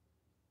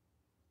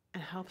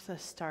and helps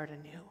us start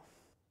anew.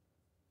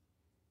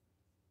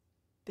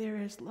 There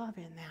is love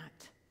in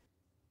that.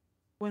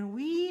 When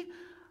we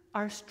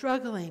are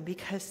struggling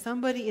because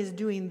somebody is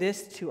doing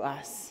this to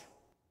us,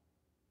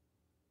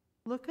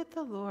 look at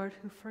the Lord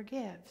who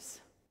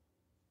forgives.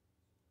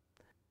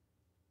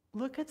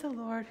 Look at the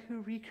Lord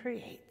who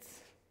recreates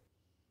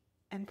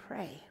and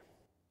pray.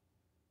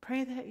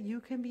 Pray that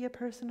you can be a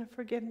person of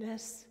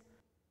forgiveness.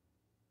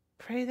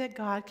 Pray that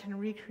God can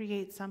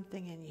recreate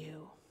something in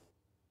you.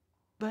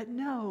 But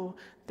know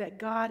that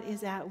God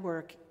is at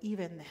work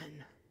even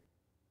then.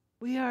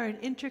 We are an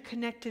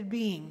interconnected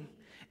being.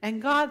 And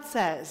God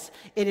says,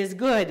 it is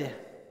good,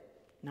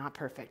 not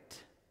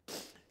perfect.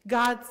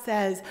 God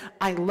says,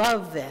 I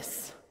love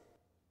this.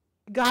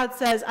 God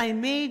says, I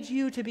made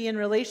you to be in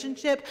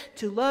relationship,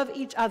 to love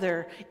each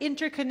other,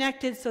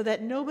 interconnected so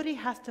that nobody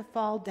has to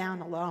fall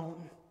down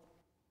alone.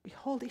 We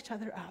hold each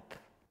other up.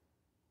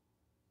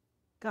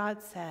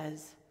 God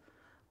says,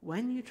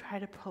 when you try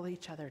to pull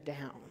each other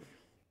down,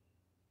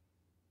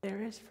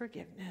 there is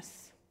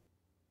forgiveness,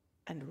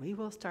 and we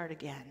will start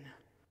again.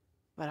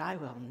 But I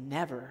will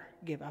never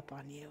give up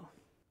on you.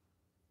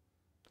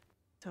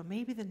 So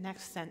maybe the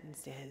next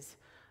sentence is,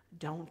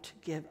 don't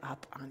give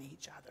up on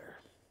each other.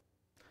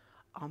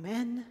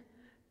 Amen.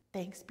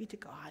 Thanks be to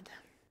God.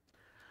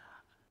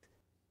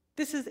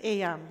 This is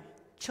a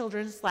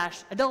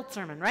children's/adult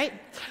sermon, right?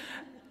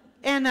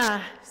 And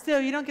so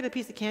you don't get a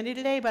piece of candy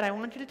today, but I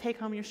want you to take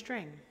home your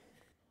string.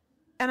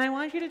 And I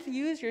want you to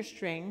use your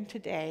string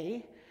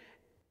today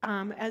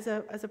as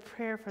a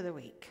prayer for the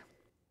week.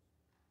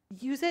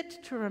 Use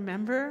it to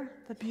remember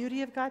the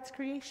beauty of God's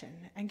creation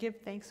and give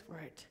thanks for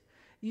it.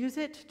 Use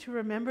it to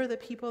remember the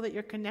people that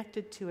you're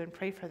connected to and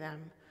pray for them.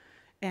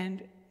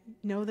 And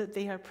know that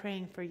they are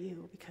praying for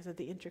you because of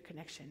the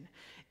interconnection.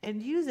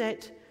 And use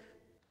it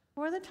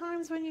for the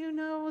times when you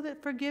know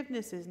that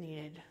forgiveness is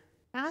needed.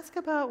 Ask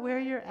about where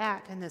you're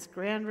at in this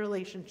grand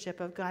relationship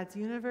of God's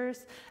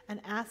universe and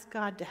ask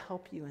God to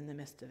help you in the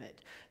midst of it.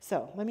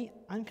 So let me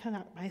uncut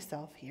out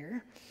myself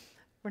here.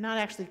 We're not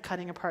actually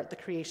cutting apart the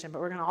creation, but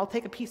we're going to all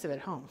take a piece of it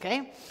home,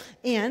 okay?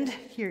 And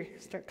here,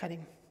 start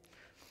cutting.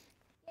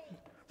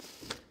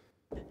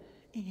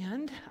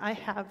 And I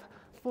have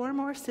 4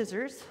 more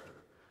scissors.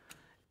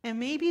 And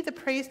maybe the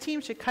praise team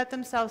should cut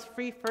themselves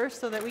free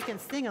first so that we can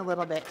sing a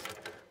little bit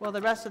while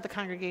the rest of the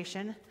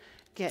congregation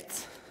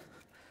gets.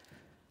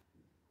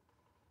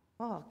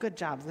 Oh, good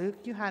job, Luke.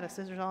 You had a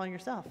scissors all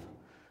yourself,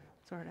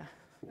 sort of.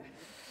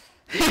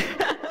 Here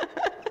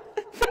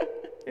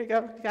you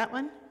go. You got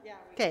one? Yeah.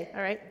 Okay,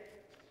 all right.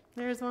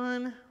 There's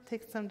one.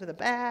 Take some to the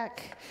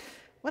back.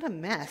 What a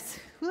mess.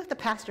 Who let the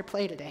pastor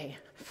play today?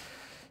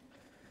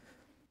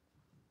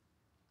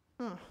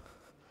 Oh.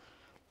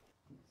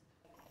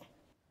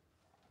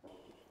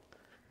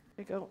 Here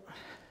you go.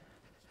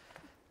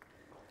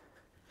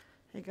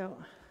 Here you go.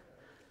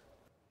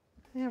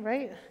 Yeah,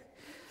 right?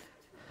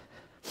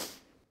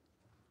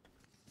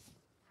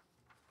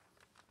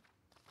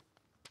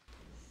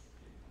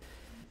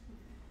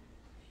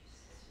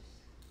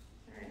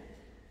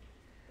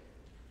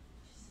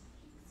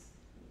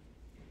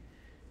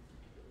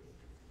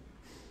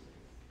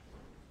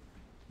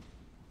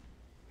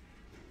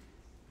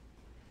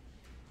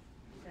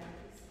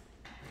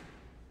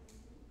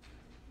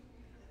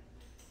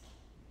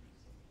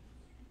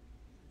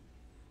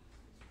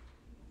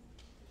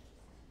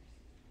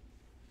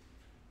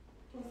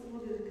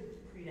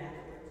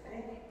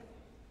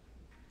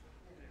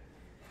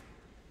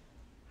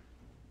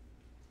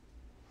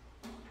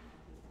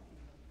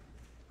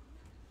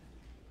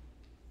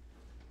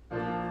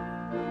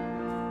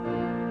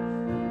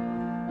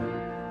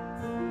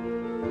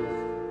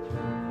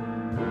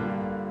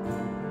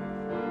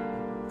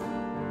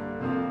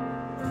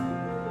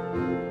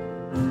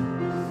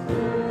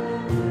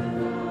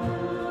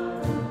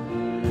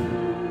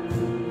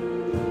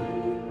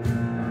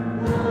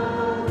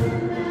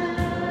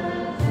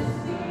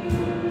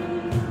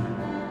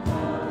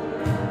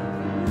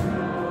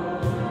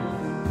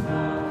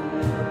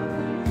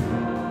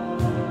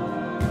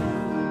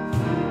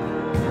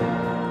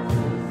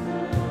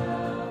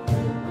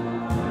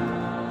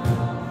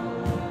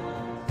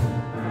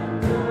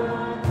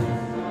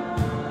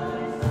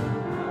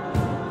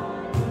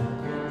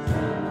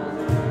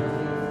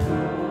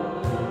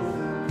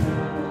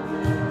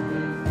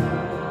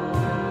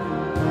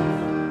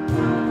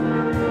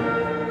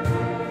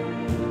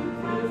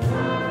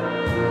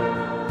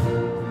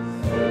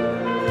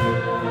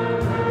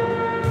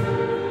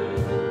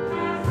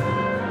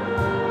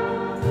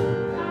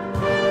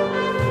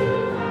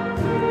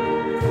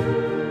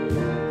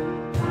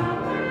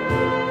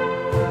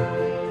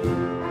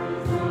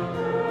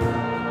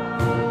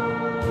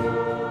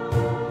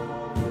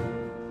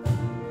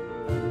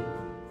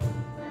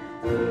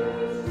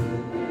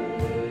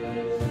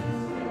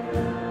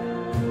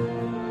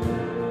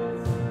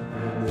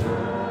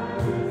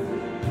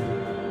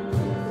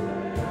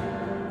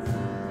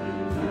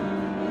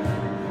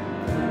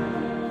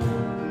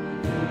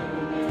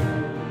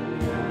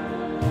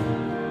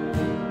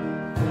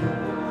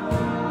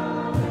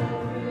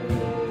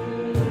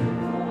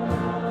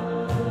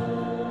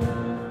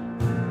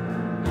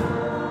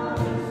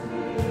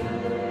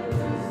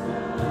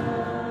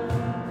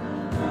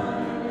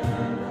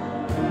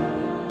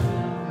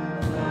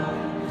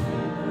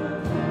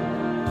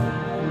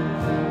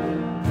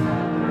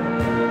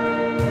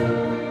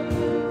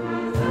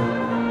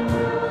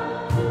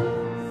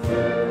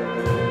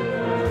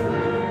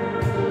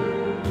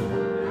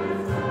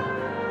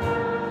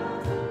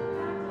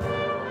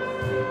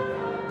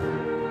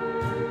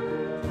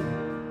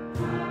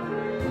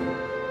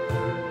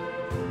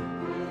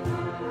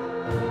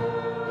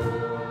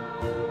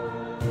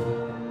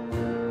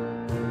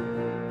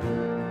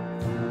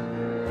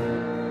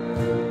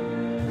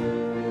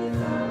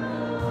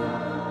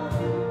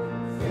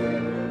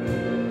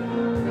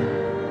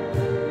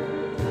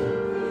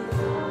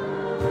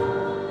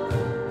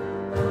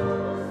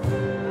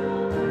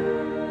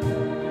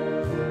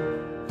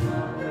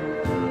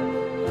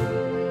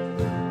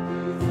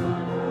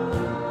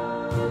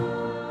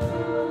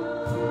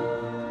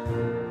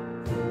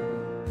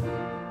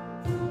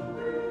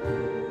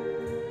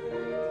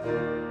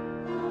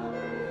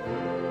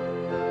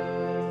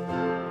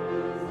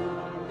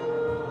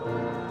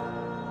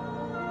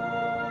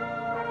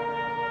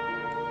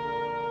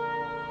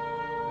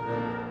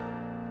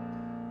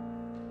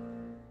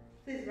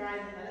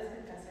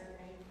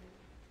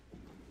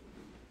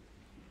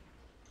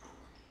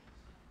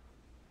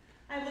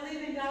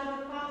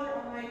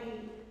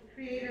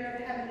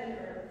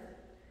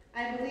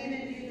 I believe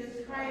in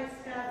Jesus Christ,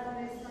 God's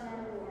only Son,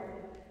 our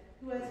Lord,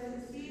 who was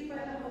conceived by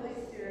the Holy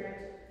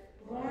Spirit,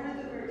 born of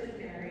the Virgin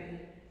Mary,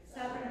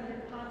 suffered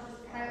under Pontius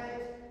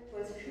Pilate,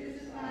 was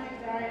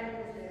crucified, died, and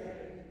was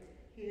buried.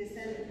 He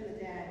descended to the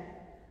dead.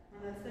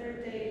 On the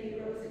third day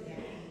he rose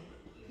again.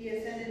 He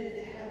ascended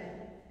into heaven.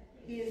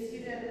 He is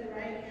seated at the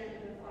right hand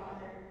of the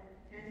Father,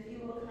 and he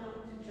will come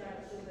to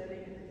judge the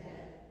living and the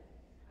dead.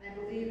 I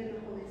believe in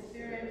the Holy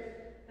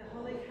Spirit, the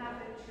Holy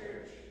Catholic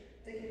Church,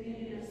 the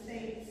communion of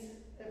saints,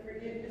 the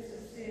forgiveness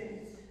of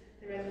sins,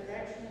 the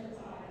resurrection of the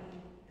body,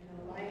 and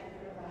the life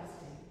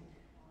everlasting.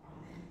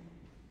 Amen.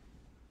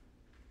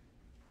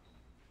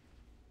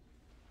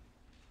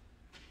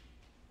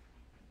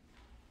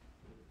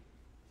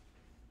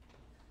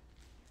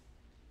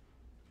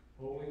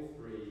 Holy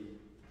Three,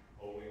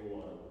 Holy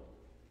One.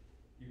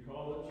 You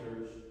call the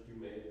church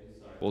to make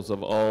disciples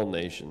of all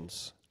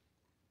nations.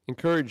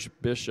 Encourage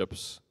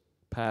bishops,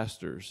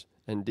 pastors,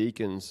 and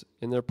deacons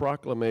in their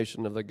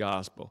proclamation of the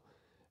gospel,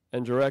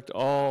 and direct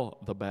all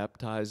the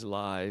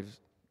baptized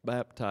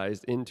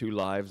into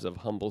lives of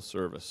humble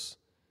service.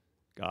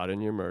 God,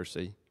 in your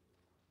mercy.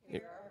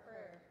 Hear our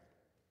prayer.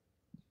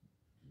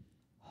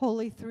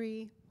 Holy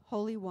Three,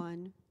 Holy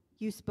One,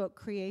 you spoke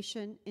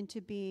creation into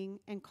being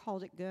and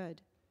called it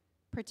good.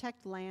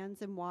 Protect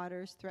lands and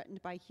waters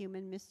threatened by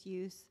human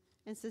misuse,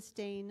 and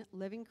sustain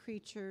living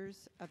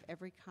creatures of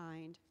every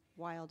kind,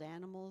 wild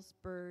animals,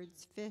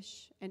 birds,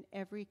 fish, and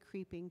every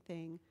creeping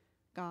thing.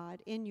 God,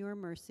 in your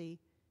mercy,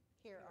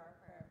 hear our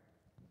prayer.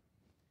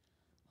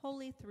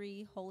 Holy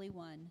Three, Holy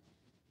One,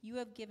 you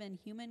have given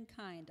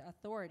humankind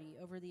authority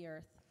over the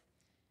earth.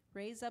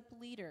 Raise up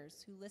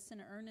leaders who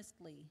listen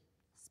earnestly,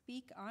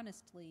 speak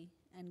honestly,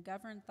 and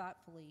govern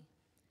thoughtfully.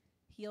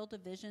 Heal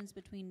divisions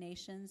between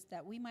nations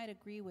that we might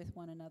agree with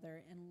one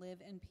another and live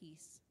in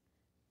peace.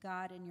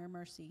 God, in your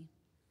mercy,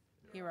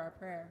 hear our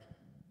prayer.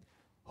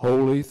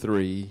 Holy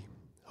Three,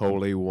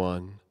 Holy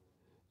One,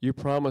 you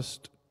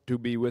promised to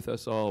be with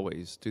us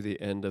always to the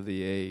end of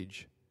the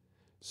age.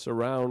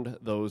 Surround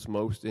those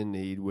most in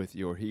need with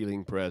your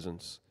healing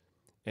presence,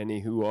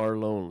 any who are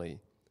lonely,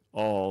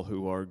 all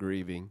who are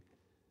grieving,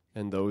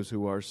 and those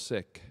who are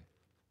sick.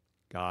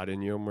 God,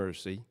 in your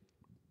mercy,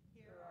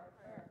 hear our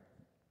prayer.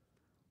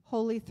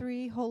 Holy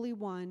Three, Holy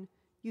One,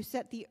 you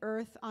set the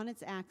earth on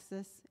its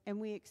axis, and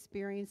we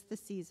experience the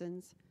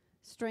seasons.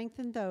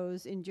 Strengthen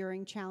those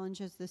enduring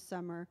challenges this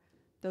summer,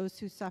 those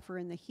who suffer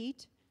in the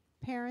heat,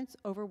 parents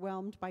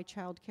overwhelmed by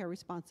childcare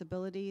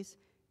responsibilities,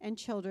 and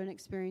children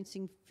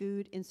experiencing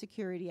food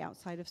insecurity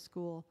outside of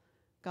school.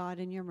 God,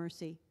 in your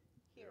mercy,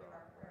 hear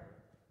our prayer.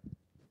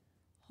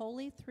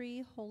 Holy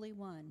Three, Holy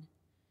One,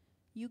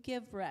 you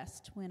give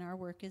rest when our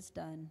work is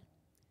done.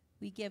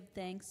 We give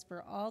thanks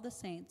for all the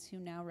saints who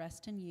now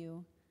rest in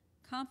you,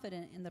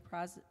 confident in the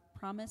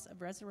promise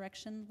of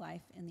resurrection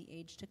life in the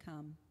age to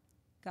come.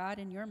 God,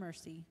 in your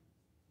mercy,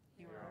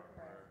 hear our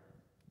prayer.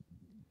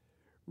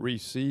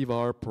 receive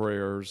our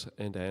prayers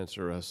and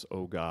answer us,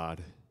 O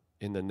God,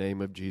 in the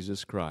name of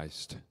Jesus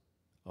Christ.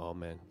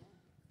 Amen.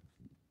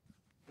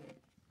 The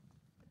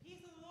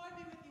peace of the Lord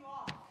be with you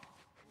all.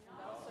 And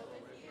also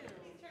with you.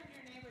 Please turn to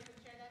your neighbors and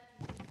share that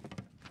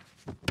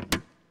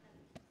peace.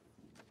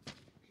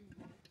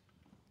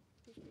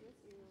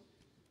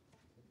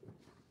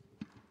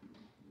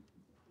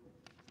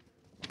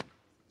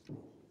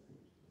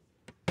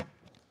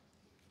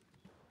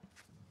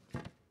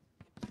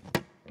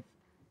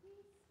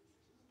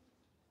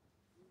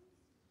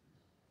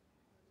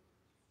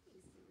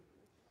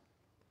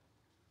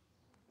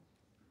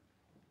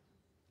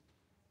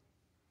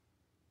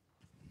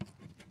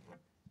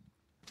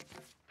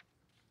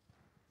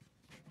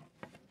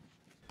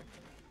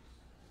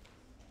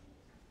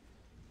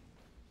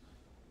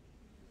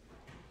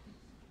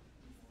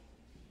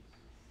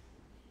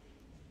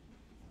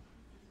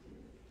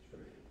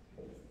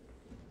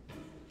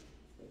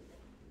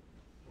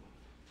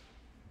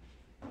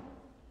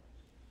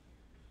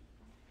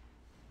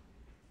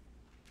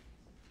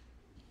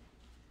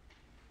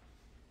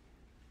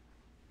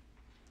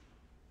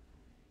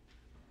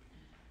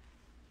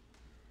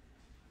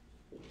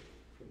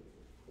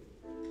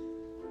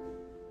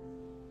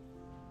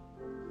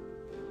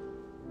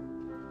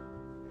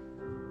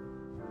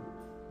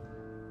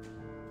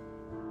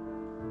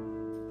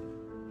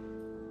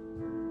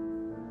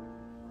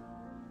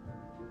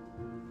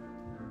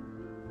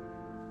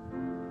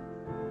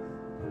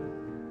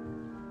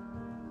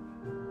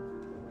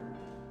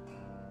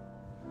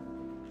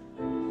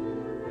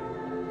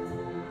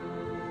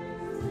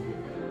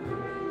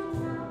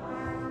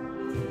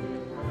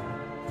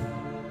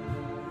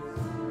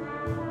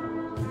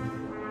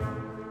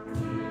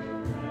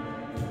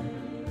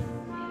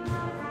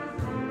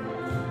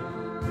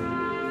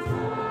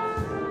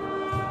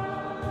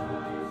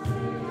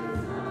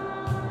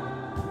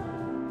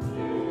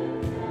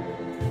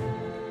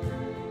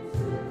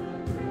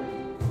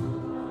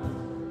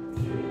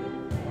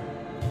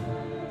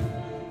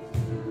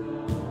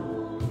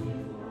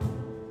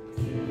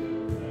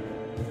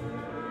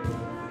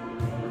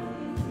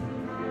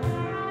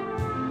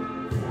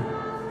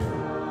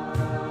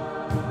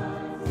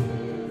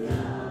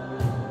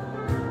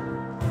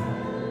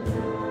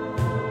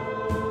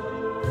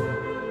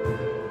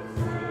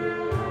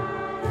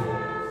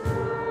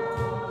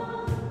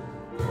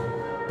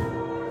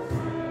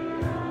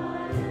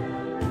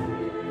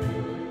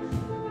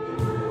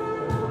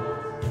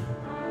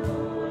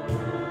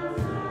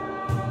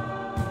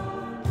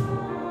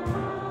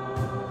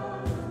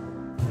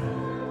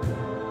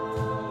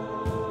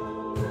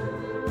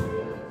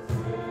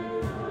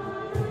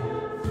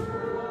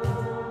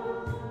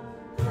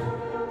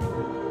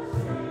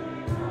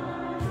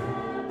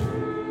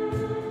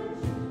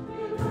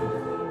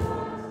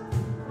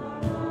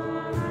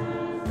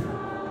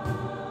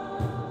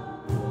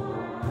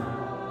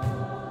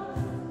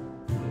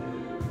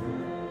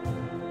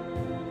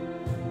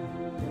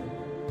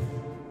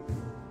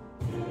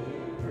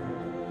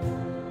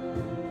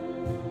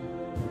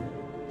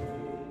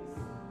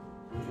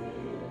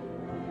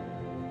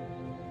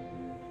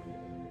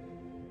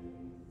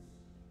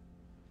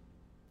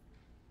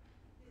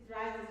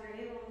 rise as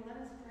you're able and let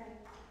us pray.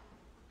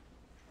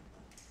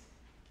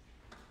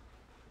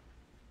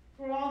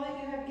 For all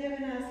that you have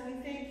given us, we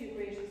thank you,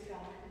 gracious God.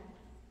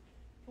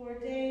 For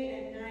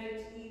day and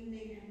night,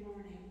 evening and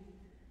morning.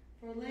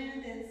 For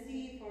land and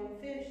sea, for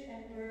fish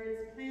and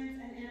birds,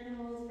 plants and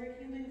animals, for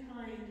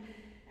humankind,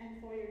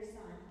 and for your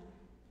Son,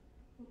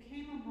 who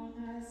came among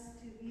us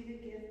to be the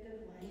gift of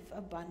life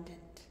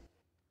abundant.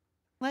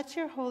 Let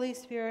your Holy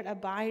Spirit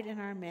abide in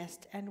our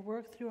midst and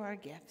work through our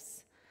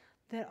gifts,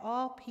 that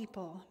all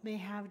people may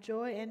have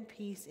joy and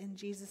peace in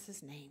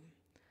Jesus' name.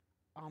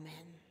 Amen.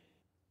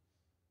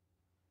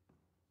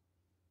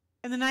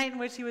 In the night in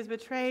which he was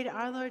betrayed,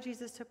 our Lord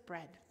Jesus took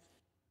bread.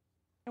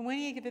 And when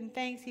he had given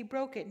thanks, he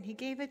broke it, and he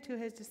gave it to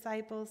his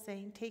disciples,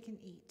 saying, "Take and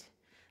eat.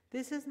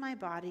 This is my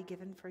body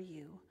given for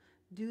you.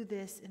 Do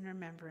this in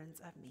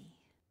remembrance of me."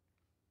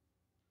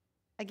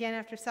 Again,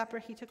 after supper,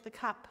 he took the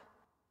cup.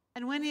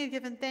 And when he had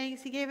given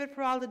thanks, he gave it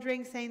for all to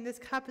drink, saying, "This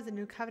cup is a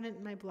new covenant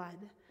in my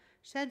blood,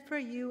 shed for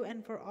you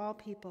and for all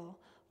people,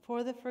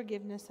 for the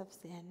forgiveness of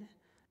sin.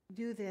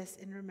 Do this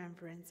in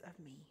remembrance of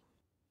me."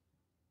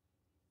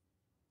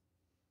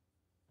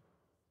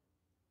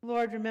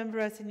 Lord,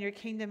 remember us in your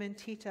kingdom and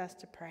teach us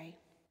to pray.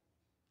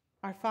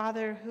 Our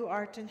Father, who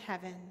art in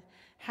heaven,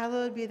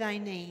 hallowed be thy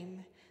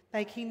name.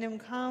 Thy kingdom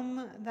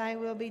come, thy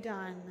will be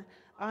done,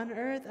 on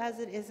earth as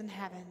it is in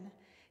heaven.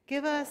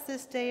 Give us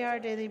this day our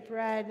daily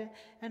bread,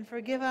 and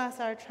forgive us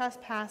our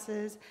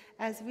trespasses,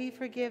 as we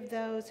forgive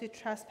those who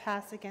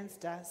trespass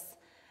against us.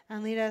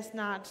 And lead us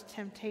not to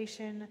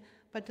temptation,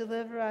 but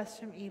deliver us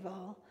from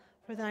evil.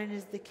 For thine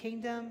is the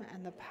kingdom,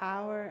 and the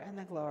power, and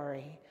the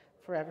glory,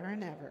 forever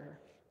and ever.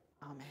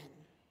 Amen.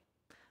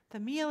 The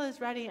meal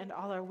is ready, and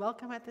all are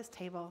welcome at this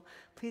table.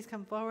 Please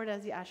come forward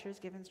as the ushers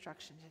give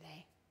instruction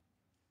today.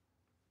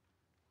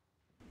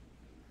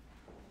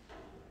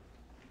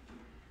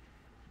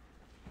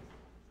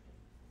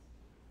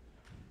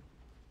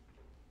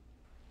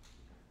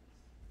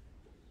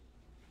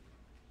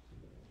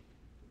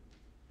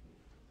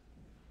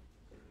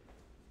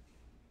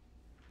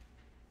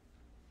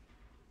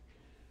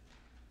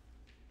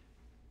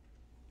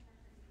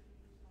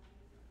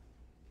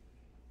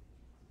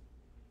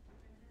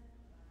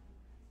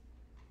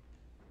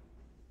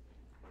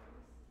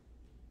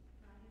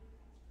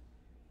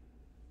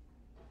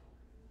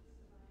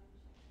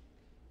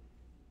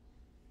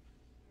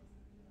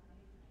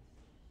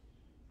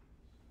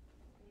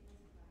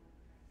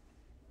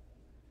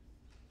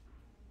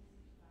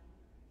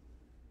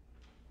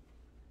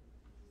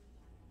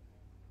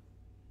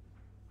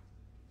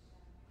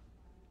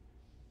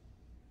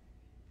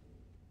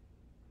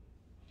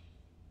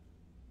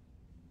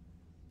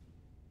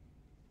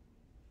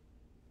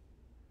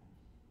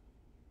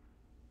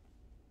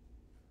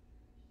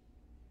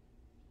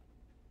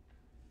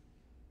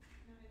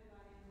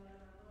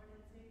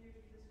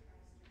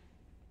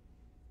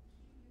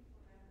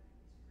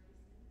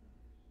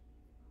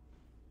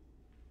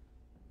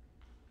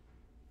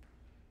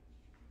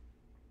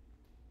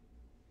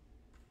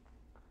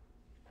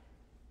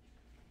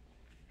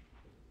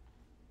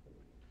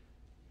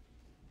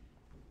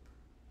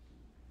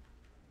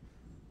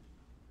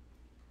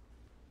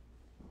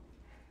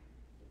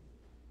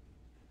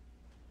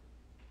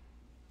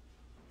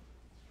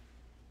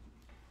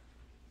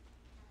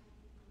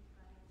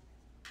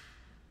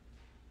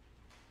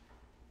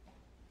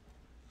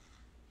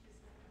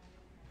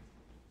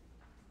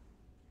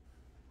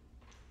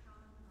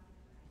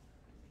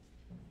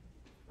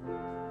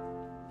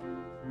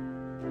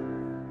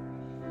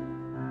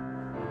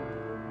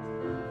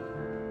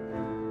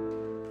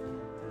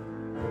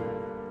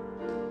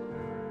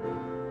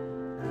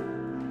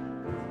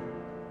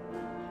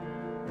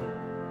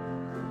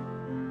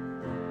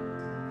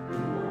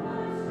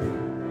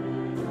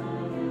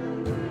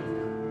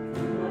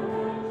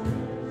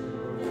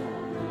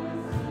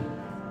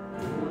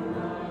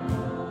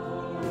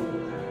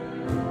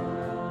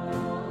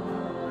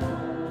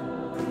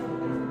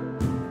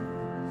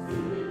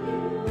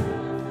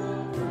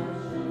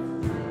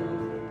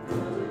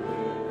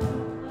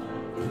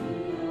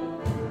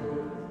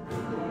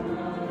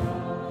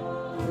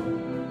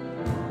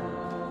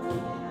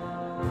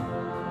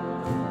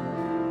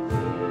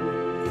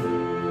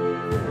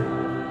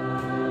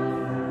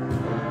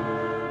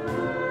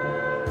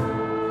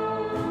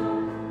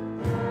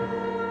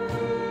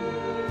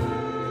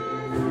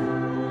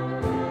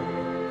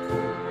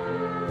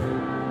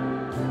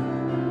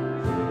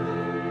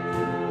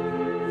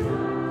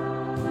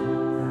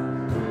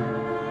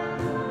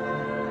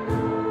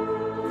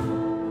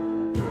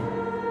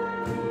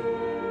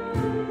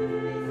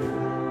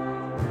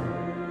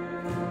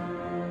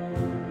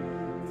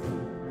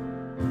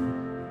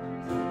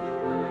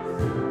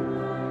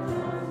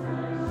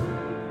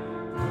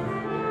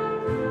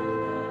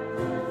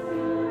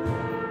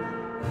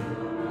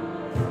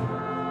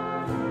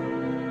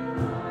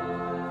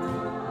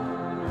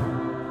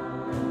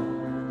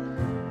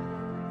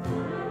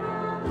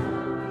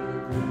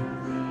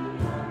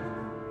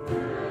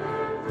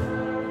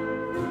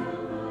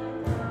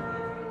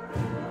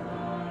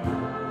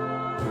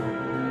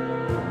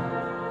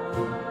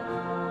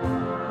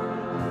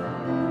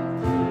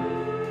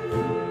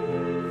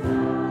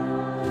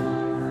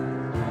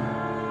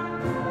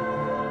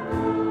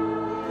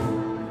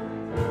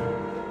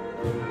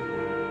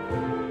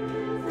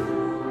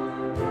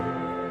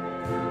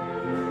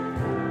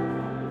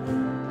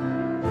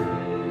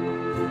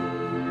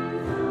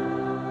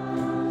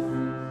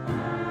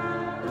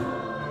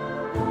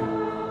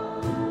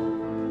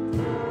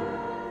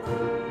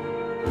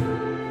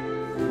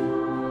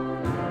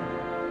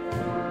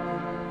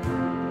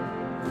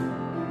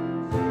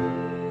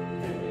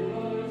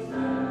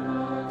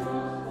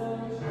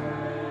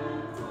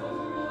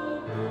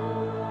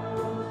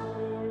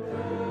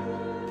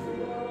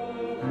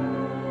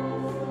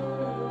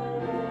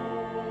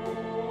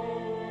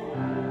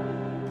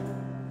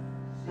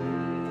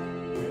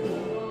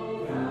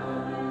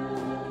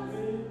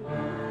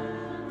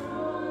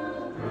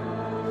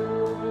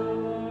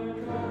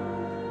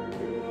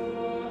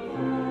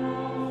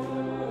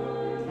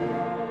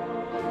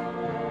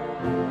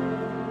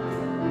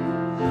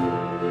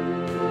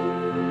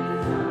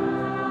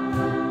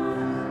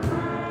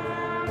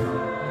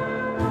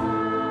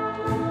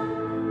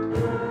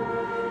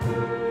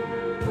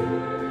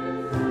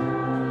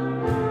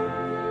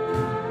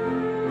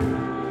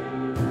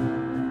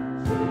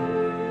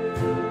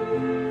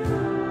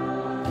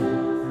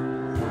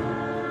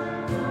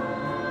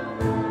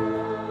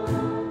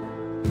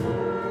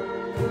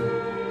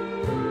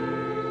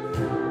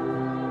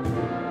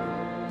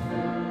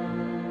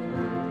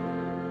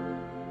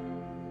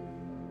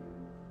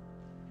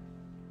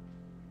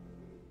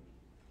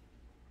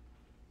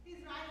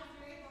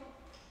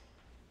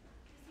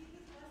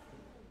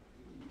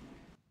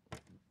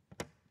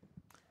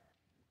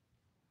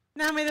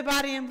 Now may the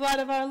body and blood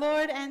of our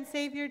Lord and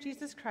Savior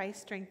Jesus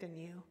Christ strengthen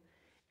you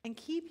and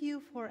keep you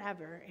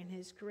forever in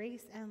his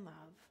grace and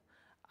love.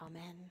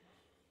 Amen.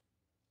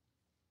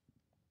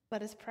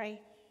 Let us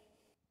pray.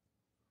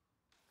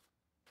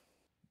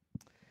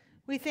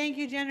 We thank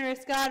you,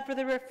 generous God, for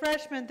the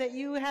refreshment that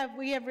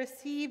we have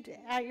received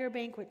at your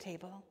banquet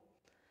table.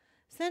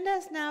 Send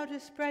us now to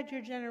spread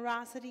your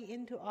generosity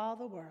into all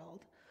the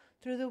world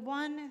through the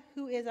one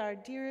who is our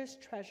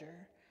dearest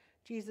treasure,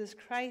 Jesus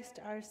Christ,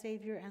 our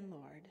Savior and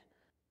Lord.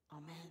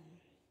 Amen.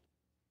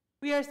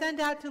 We are sent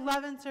out to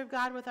love and serve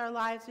God with our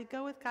lives. We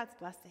go with God's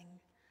blessing.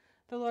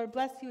 The Lord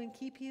bless you and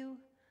keep you.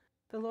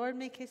 The Lord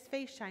make his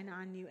face shine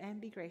on you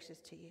and be gracious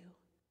to you.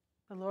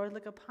 The Lord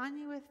look upon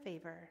you with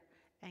favor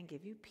and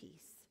give you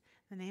peace.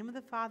 In the name of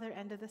the Father,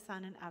 and of the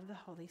Son, and of the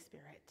Holy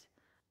Spirit.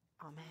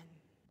 Amen.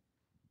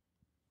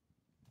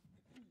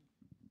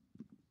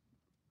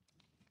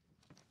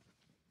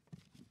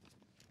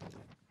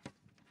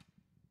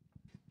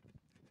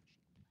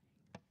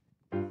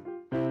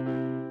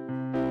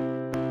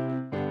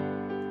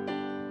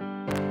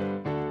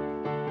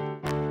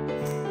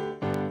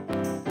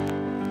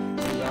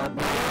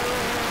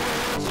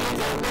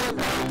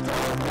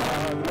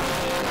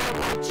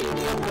 Watching in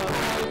the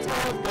light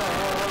of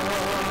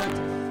God.